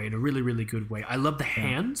elevated way, in a really, really good way. I love the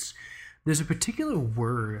hands. There's a particular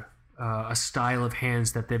word, a style of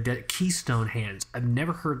hands that they've done, keystone hands. I've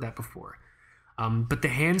never heard that before. But the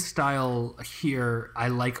hand style here I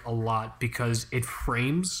like a lot because it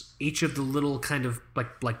frames each of the little kind of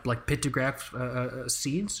like pictograph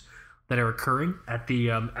scenes that are occurring at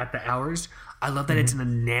the hours. I love that it's an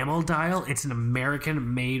enamel dial. It's an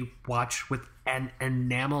American-made watch with an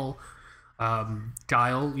enamel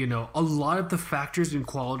dial. You know, a lot of the factors and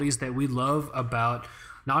qualities that we love about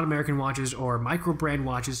non-American watches or micro brand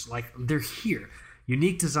watches, like, they're here.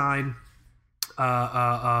 Unique design,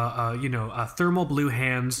 thermal blue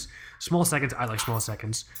hands, small seconds. I like small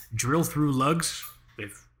seconds. Drill through lugs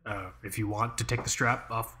if you want to take the strap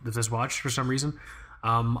off of this watch for some reason.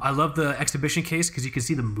 I love the exhibition case because you can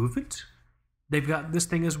see the movement. They've got this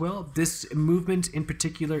thing as well. This movement in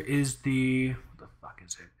particular is what the fuck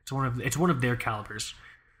is it? It's one of their calibers.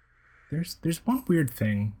 There's one weird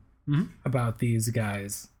thing about these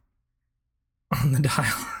guys on the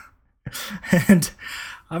dial. And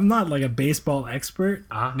I'm not like a baseball expert.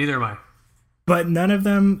 Neither am I. But none of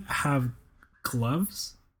them have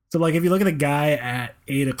gloves. So like if you look at the guy at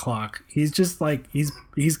 8 o'clock, he's just like he's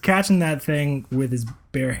catching that thing with his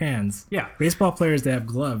bare hands. Yeah. Baseball players, they have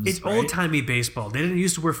gloves. It's right? old-timey baseball. They didn't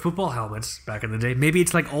used to wear football helmets back in the day. Maybe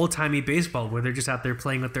it's like old-timey baseball where they're just out there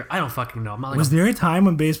playing with their... I don't fucking know. I'm not like Was there a time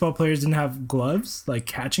when baseball players didn't have gloves? Like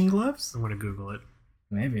catching gloves? I'm going to Google it.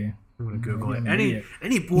 Maybe. I'm going to Google it.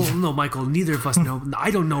 Well, no, Michael, neither of us know.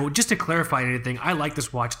 I don't know. Just to clarify anything, I like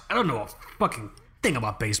this watch. I don't know a fucking thing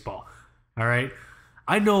about baseball. All right?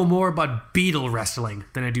 I know more about beetle wrestling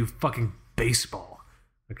than I do fucking baseball.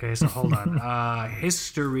 Okay, so hold on.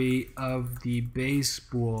 History of the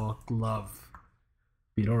baseball glove.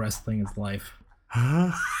 Beetle wrestling is life.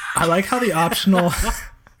 I like how the optional...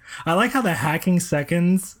 I like how the hacking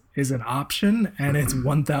seconds is an option, and it's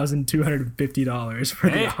 $1,250 for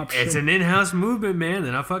the option. It's an in-house movement, man.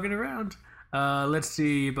 They're not fucking around. Let's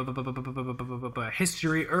see.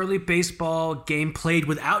 History. Early baseball game played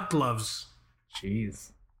without gloves.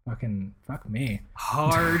 Jeez. Fuck me.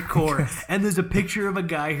 Hardcore. And there's a picture of a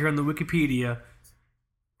guy here on the Wikipedia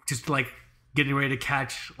just like getting ready to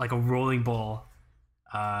catch like a rolling ball.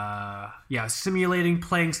 Simulating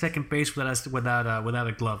playing second base without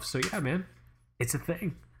a glove. So yeah, man. It's a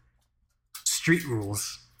thing. Street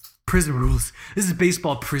rules. Prison rules. This is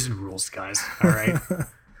baseball prison rules, guys. All right.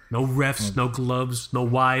 No refs, no gloves, no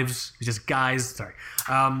wives. It's just guys. Sorry.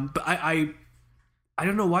 But I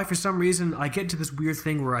don't know why, for some reason, I get into this weird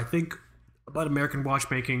thing where I think about American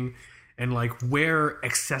watchmaking and like where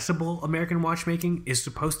accessible American watchmaking is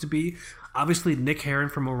supposed to be. Obviously, Nick Heron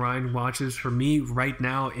from Orion Watches, for me right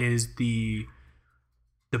now, is the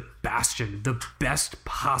bastion, the best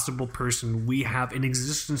possible person we have in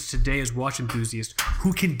existence today as watch enthusiasts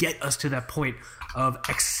who can get us to that point of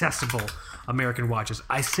accessible American watches.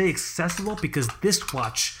 I say accessible because this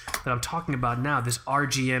watch that I'm talking about now, this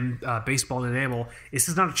RGM baseball enamel, this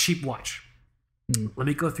is not a cheap watch. Let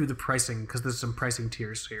me go through the pricing because there's some pricing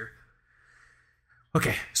tiers here.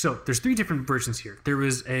 Okay, so there's 3 different versions here.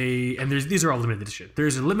 These are all limited edition.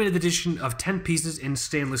 There's a limited edition of 10 pieces in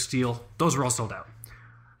stainless steel. Those are all sold out.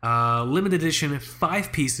 Limited edition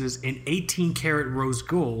 5 pieces in 18 karat rose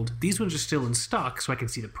gold. These ones are still in stock, so I can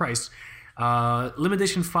see the price. Limited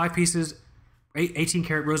edition 5 pieces, 18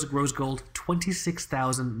 karat rose gold,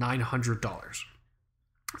 $26,900.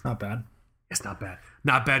 Not bad. It's not bad.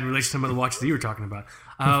 Not bad in relation to some of the watches that you were talking about.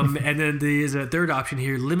 And then there's a third option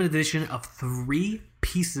here, limited edition of 3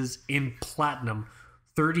 pieces in platinum,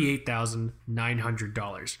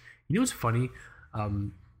 $38,900. You know what's funny?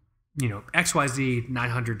 XYZ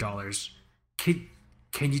 $900.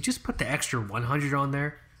 Can you just put the extra 100 on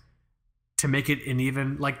there to make it an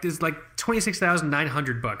even, like, there's like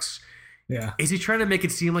 $26,900. Yeah. Is he trying to make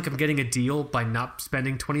it seem like I'm getting a deal by not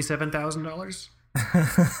spending $27,000?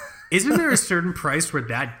 Isn't there a certain price where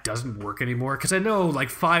that doesn't work anymore? Because I know like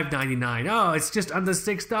 $5.99. Oh, it's just under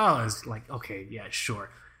 $6. Like, okay, yeah, sure.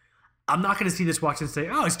 I'm not going to see this watch and say,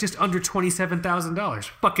 oh, it's just under $27,000.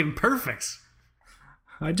 Fucking perfect.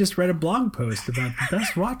 I just read a blog post about the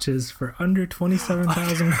best watches for under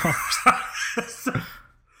 $27,000.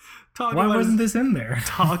 Why wasn't this in there?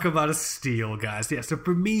 Talk about a steal, guys. Yeah, so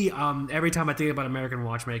for me, every time I think about American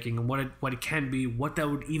watchmaking and what it can be, what that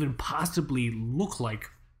would even possibly look like,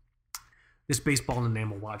 this baseball and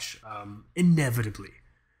enamel watch inevitably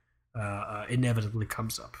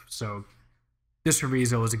comes up. So this for me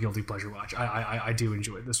is always a guilty pleasure watch. I do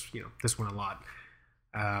enjoy this one a lot.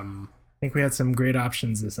 I think we had some great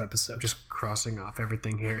options this episode. Just crossing off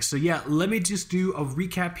everything here. So yeah, let me just do a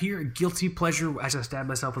recap here. Guilty pleasure, as I stab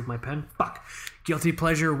myself with my pen. Guilty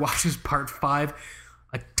pleasure watches part 5.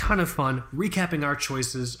 A ton of fun recapping our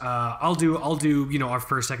choices. I'll do our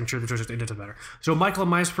first, second, third choices. It doesn't matter. So Michael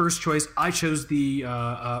and my first choice, I chose the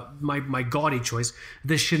my gaudy choice,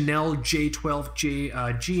 the Chanel J12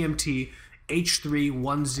 GMT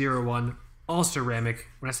H3101, all ceramic.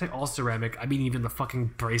 When I say all ceramic, I mean even the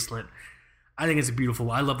fucking bracelet. I think it's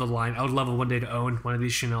beautiful. I love the line. I would love one day to own one of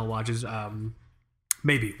these Chanel watches.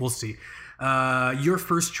 Maybe, we'll see. Your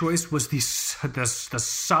first choice was the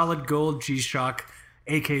solid gold G-Shock,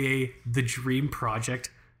 aka the Dream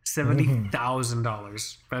Project,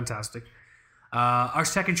 $70,000. Fantastic. Our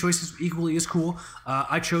second choice is equally as cool.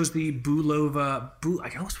 I chose the Bulova.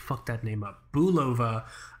 I almost fucked that name up. Bulova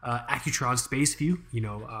Accutron Space View.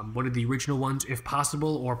 One of the original ones, if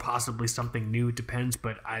possible, or possibly something new. It depends.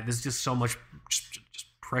 But there's just so much just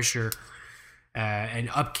pressure and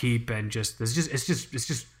upkeep, and it's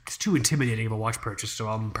too intimidating of a watch purchase. So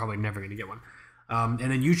I'm probably never going to get one. And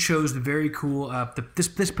then you chose the very cool this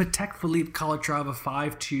Patek Philippe Calatrava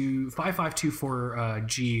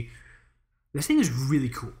 5524G. This thing is really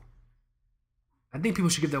cool. I think people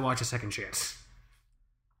should give that watch a second chance.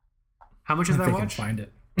 How much is that watch? I can find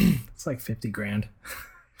it. It's like 50 grand.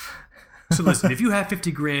 So listen, if you have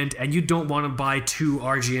 50 grand and you don't want to buy 2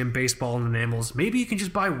 RGM baseball enamels, maybe you can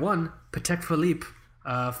just buy one Patek Philippe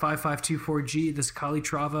 5524G, this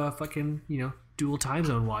Calatrava fucking, dual time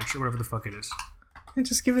zone watch or whatever the fuck it is. And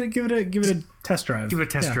just give it a test drive. Give it a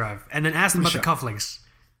test drive, and then ask them about the cufflinks.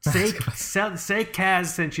 Say Kaz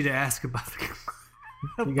sent you to ask about the.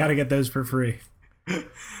 You got to get those for free.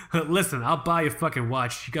 Listen, I'll buy you a fucking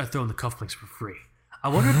watch. You got to throw in the cufflinks for free. I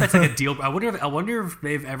wonder if that's like a deal. I wonder if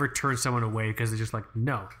they've ever turned someone away because they're just like,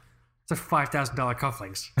 no, it's a $5,000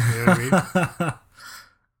 cufflinks. You know what I mean? I'm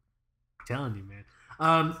telling you, man.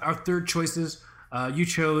 Our third choices. You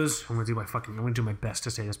chose. I'm gonna do my best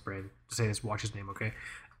to say this watch's name. Okay,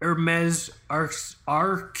 Hermes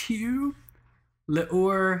RQ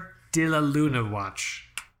L'Heure de la Luna watch.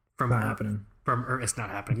 Not happening. It's not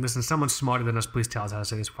happening. Listen, someone smarter than us, please tell us how to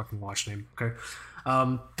say this fucking watch name. Okay,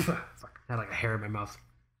 I had like a hair in my mouth.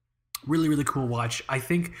 Really, really cool watch. I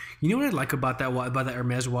think what I like about that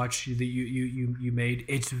Hermes watch that you made.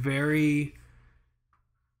 It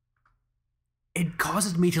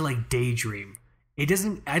causes me to like daydream.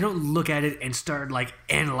 I don't look at it and start like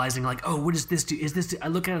analyzing like, oh, what does this do? I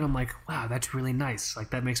look at it and I'm like, wow, that's really nice.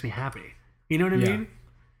 Like that makes me happy. You know what I mean?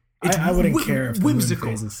 I wouldn't care if the whimsical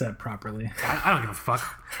moon phase is set properly. I don't give a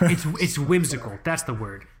fuck. It's whimsical. That's the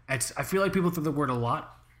word. I feel like people throw the word around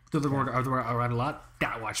a lot.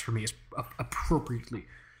 That watch for me is appropriately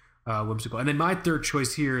whimsical. And then my third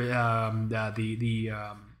choice here,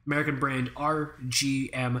 the American brand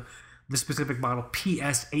RGM. The specific model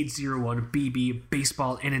PS801BB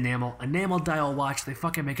baseball in enamel dial watch. They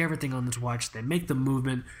fucking make everything on this watch. They make the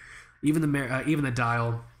movement, even the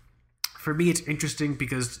dial. For me, it's interesting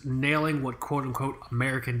because nailing what quote unquote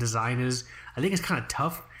American design is, I think it's kind of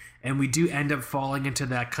tough, and we do end up falling into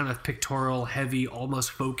that kind of pictorial, heavy,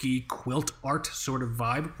 almost folky quilt art sort of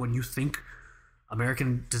vibe when you think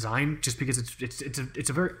American design, just because it's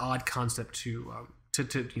a very odd concept to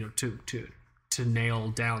nail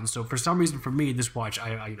down. So for some reason, for me, this watch,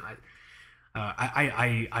 I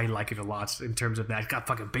like it a lot in terms of that. It's got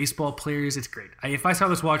fucking baseball players. It's great. If I saw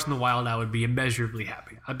this watch in the wild, I would be immeasurably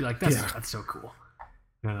happy. I'd be like, that's so cool.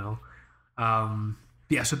 So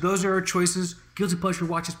those are our choices. Guilty Pleasure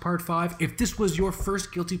Watches Part 5. If this was your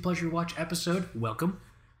first Guilty Pleasure Watch episode, welcome.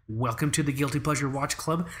 Welcome to the Guilty Pleasure Watch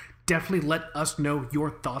Club. Definitely let us know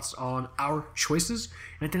your thoughts on our choices.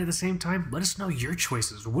 And then at the same time, let us know your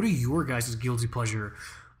choices. What are your guys' guilty pleasure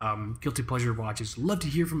watches? Love to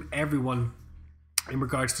hear from everyone in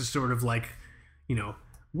regards to sort of like,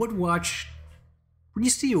 what watch, when you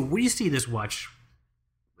see this watch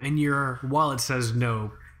and your wallet says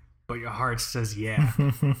no, but your heart says yeah.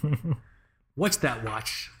 What's that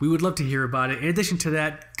watch? We would love to hear about it. In addition to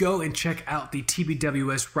that, go and check out the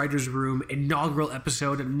TBWS Writers Room inaugural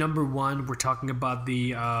episode number 1. We're talking about the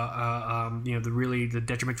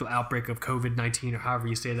detrimental outbreak of COVID-19, or however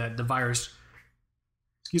you say that, the virus.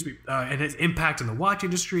 Excuse me, and its impact on the watch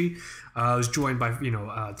industry. I was joined by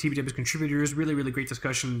TBWS contributors. Really, really great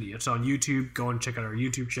discussion. It's on YouTube. Go and check out our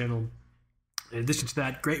YouTube channel. In addition to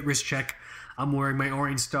that, great wrist check. I'm wearing my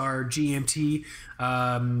Orient Star GMT.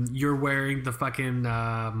 You're wearing the fucking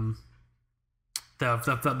I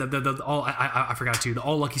forgot to the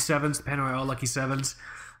All Lucky Sevens, the Panerai All Lucky Sevens.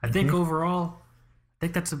 I think overall, I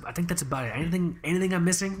think that's about it. Anything I'm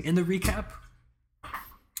missing in the recap?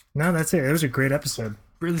 No, that's it. It was a great episode.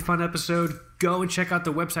 Really fun episode. Go and check out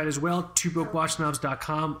the website as well,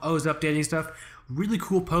 twobrokewatchsnobs.com. Always updating stuff. Really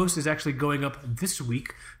cool post is actually going up this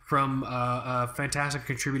week from a fantastic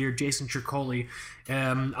contributor, Jason Tricoli.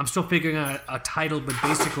 I'm still figuring out a title, but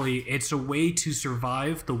basically it's a way to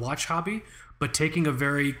survive the watch hobby, but taking a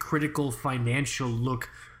very critical financial look.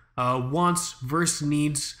 Wants versus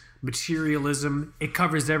needs, materialism. It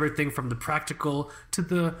covers everything from the practical to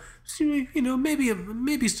the,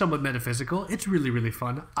 maybe somewhat metaphysical. It's really, really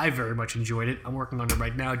fun. I very much enjoyed it. I'm working on it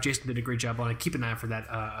right now. Jason did a great job on it. Keep an eye out for that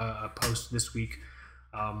post this week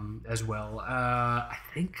as well. I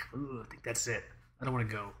think that's it. I don't want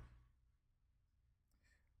to go.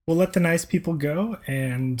 we'll let the nice people go,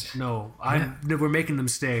 and No, we're making them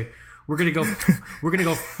stay. We're gonna go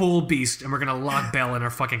full beast, and we're gonna lock Belle in our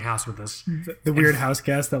fucking house with us. the weird house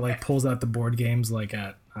guest that like pulls out the board games like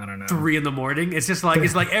at, I don't know, 3 a.m. It's just like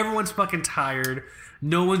everyone's fucking tired.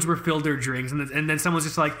 No one's refilled their drinks, and then someone's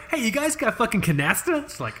just like, "Hey, you guys got fucking canasta?"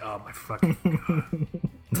 It's like, oh my fucking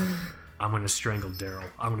god. I'm gonna strangle Daryl.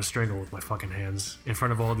 I'm gonna strangle with my fucking hands in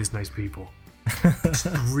front of all these nice people. It's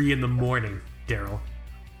 3 a.m, Daryl.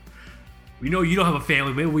 We know you don't have a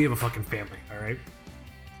family. Maybe we have a fucking family. All right.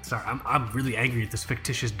 Sorry, I'm really angry at this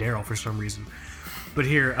fictitious Daryl for some reason. But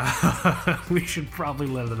here, we should probably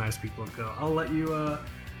let the nice people go. I'll let you.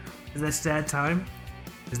 Is that sad time?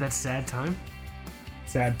 Is that sad time?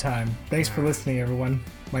 sad time. Thanks for listening, everyone.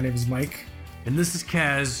 My name is Mike. And this is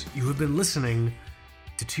Kaz. You have been listening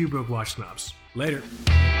to Two Broke Watch Snobs. Later.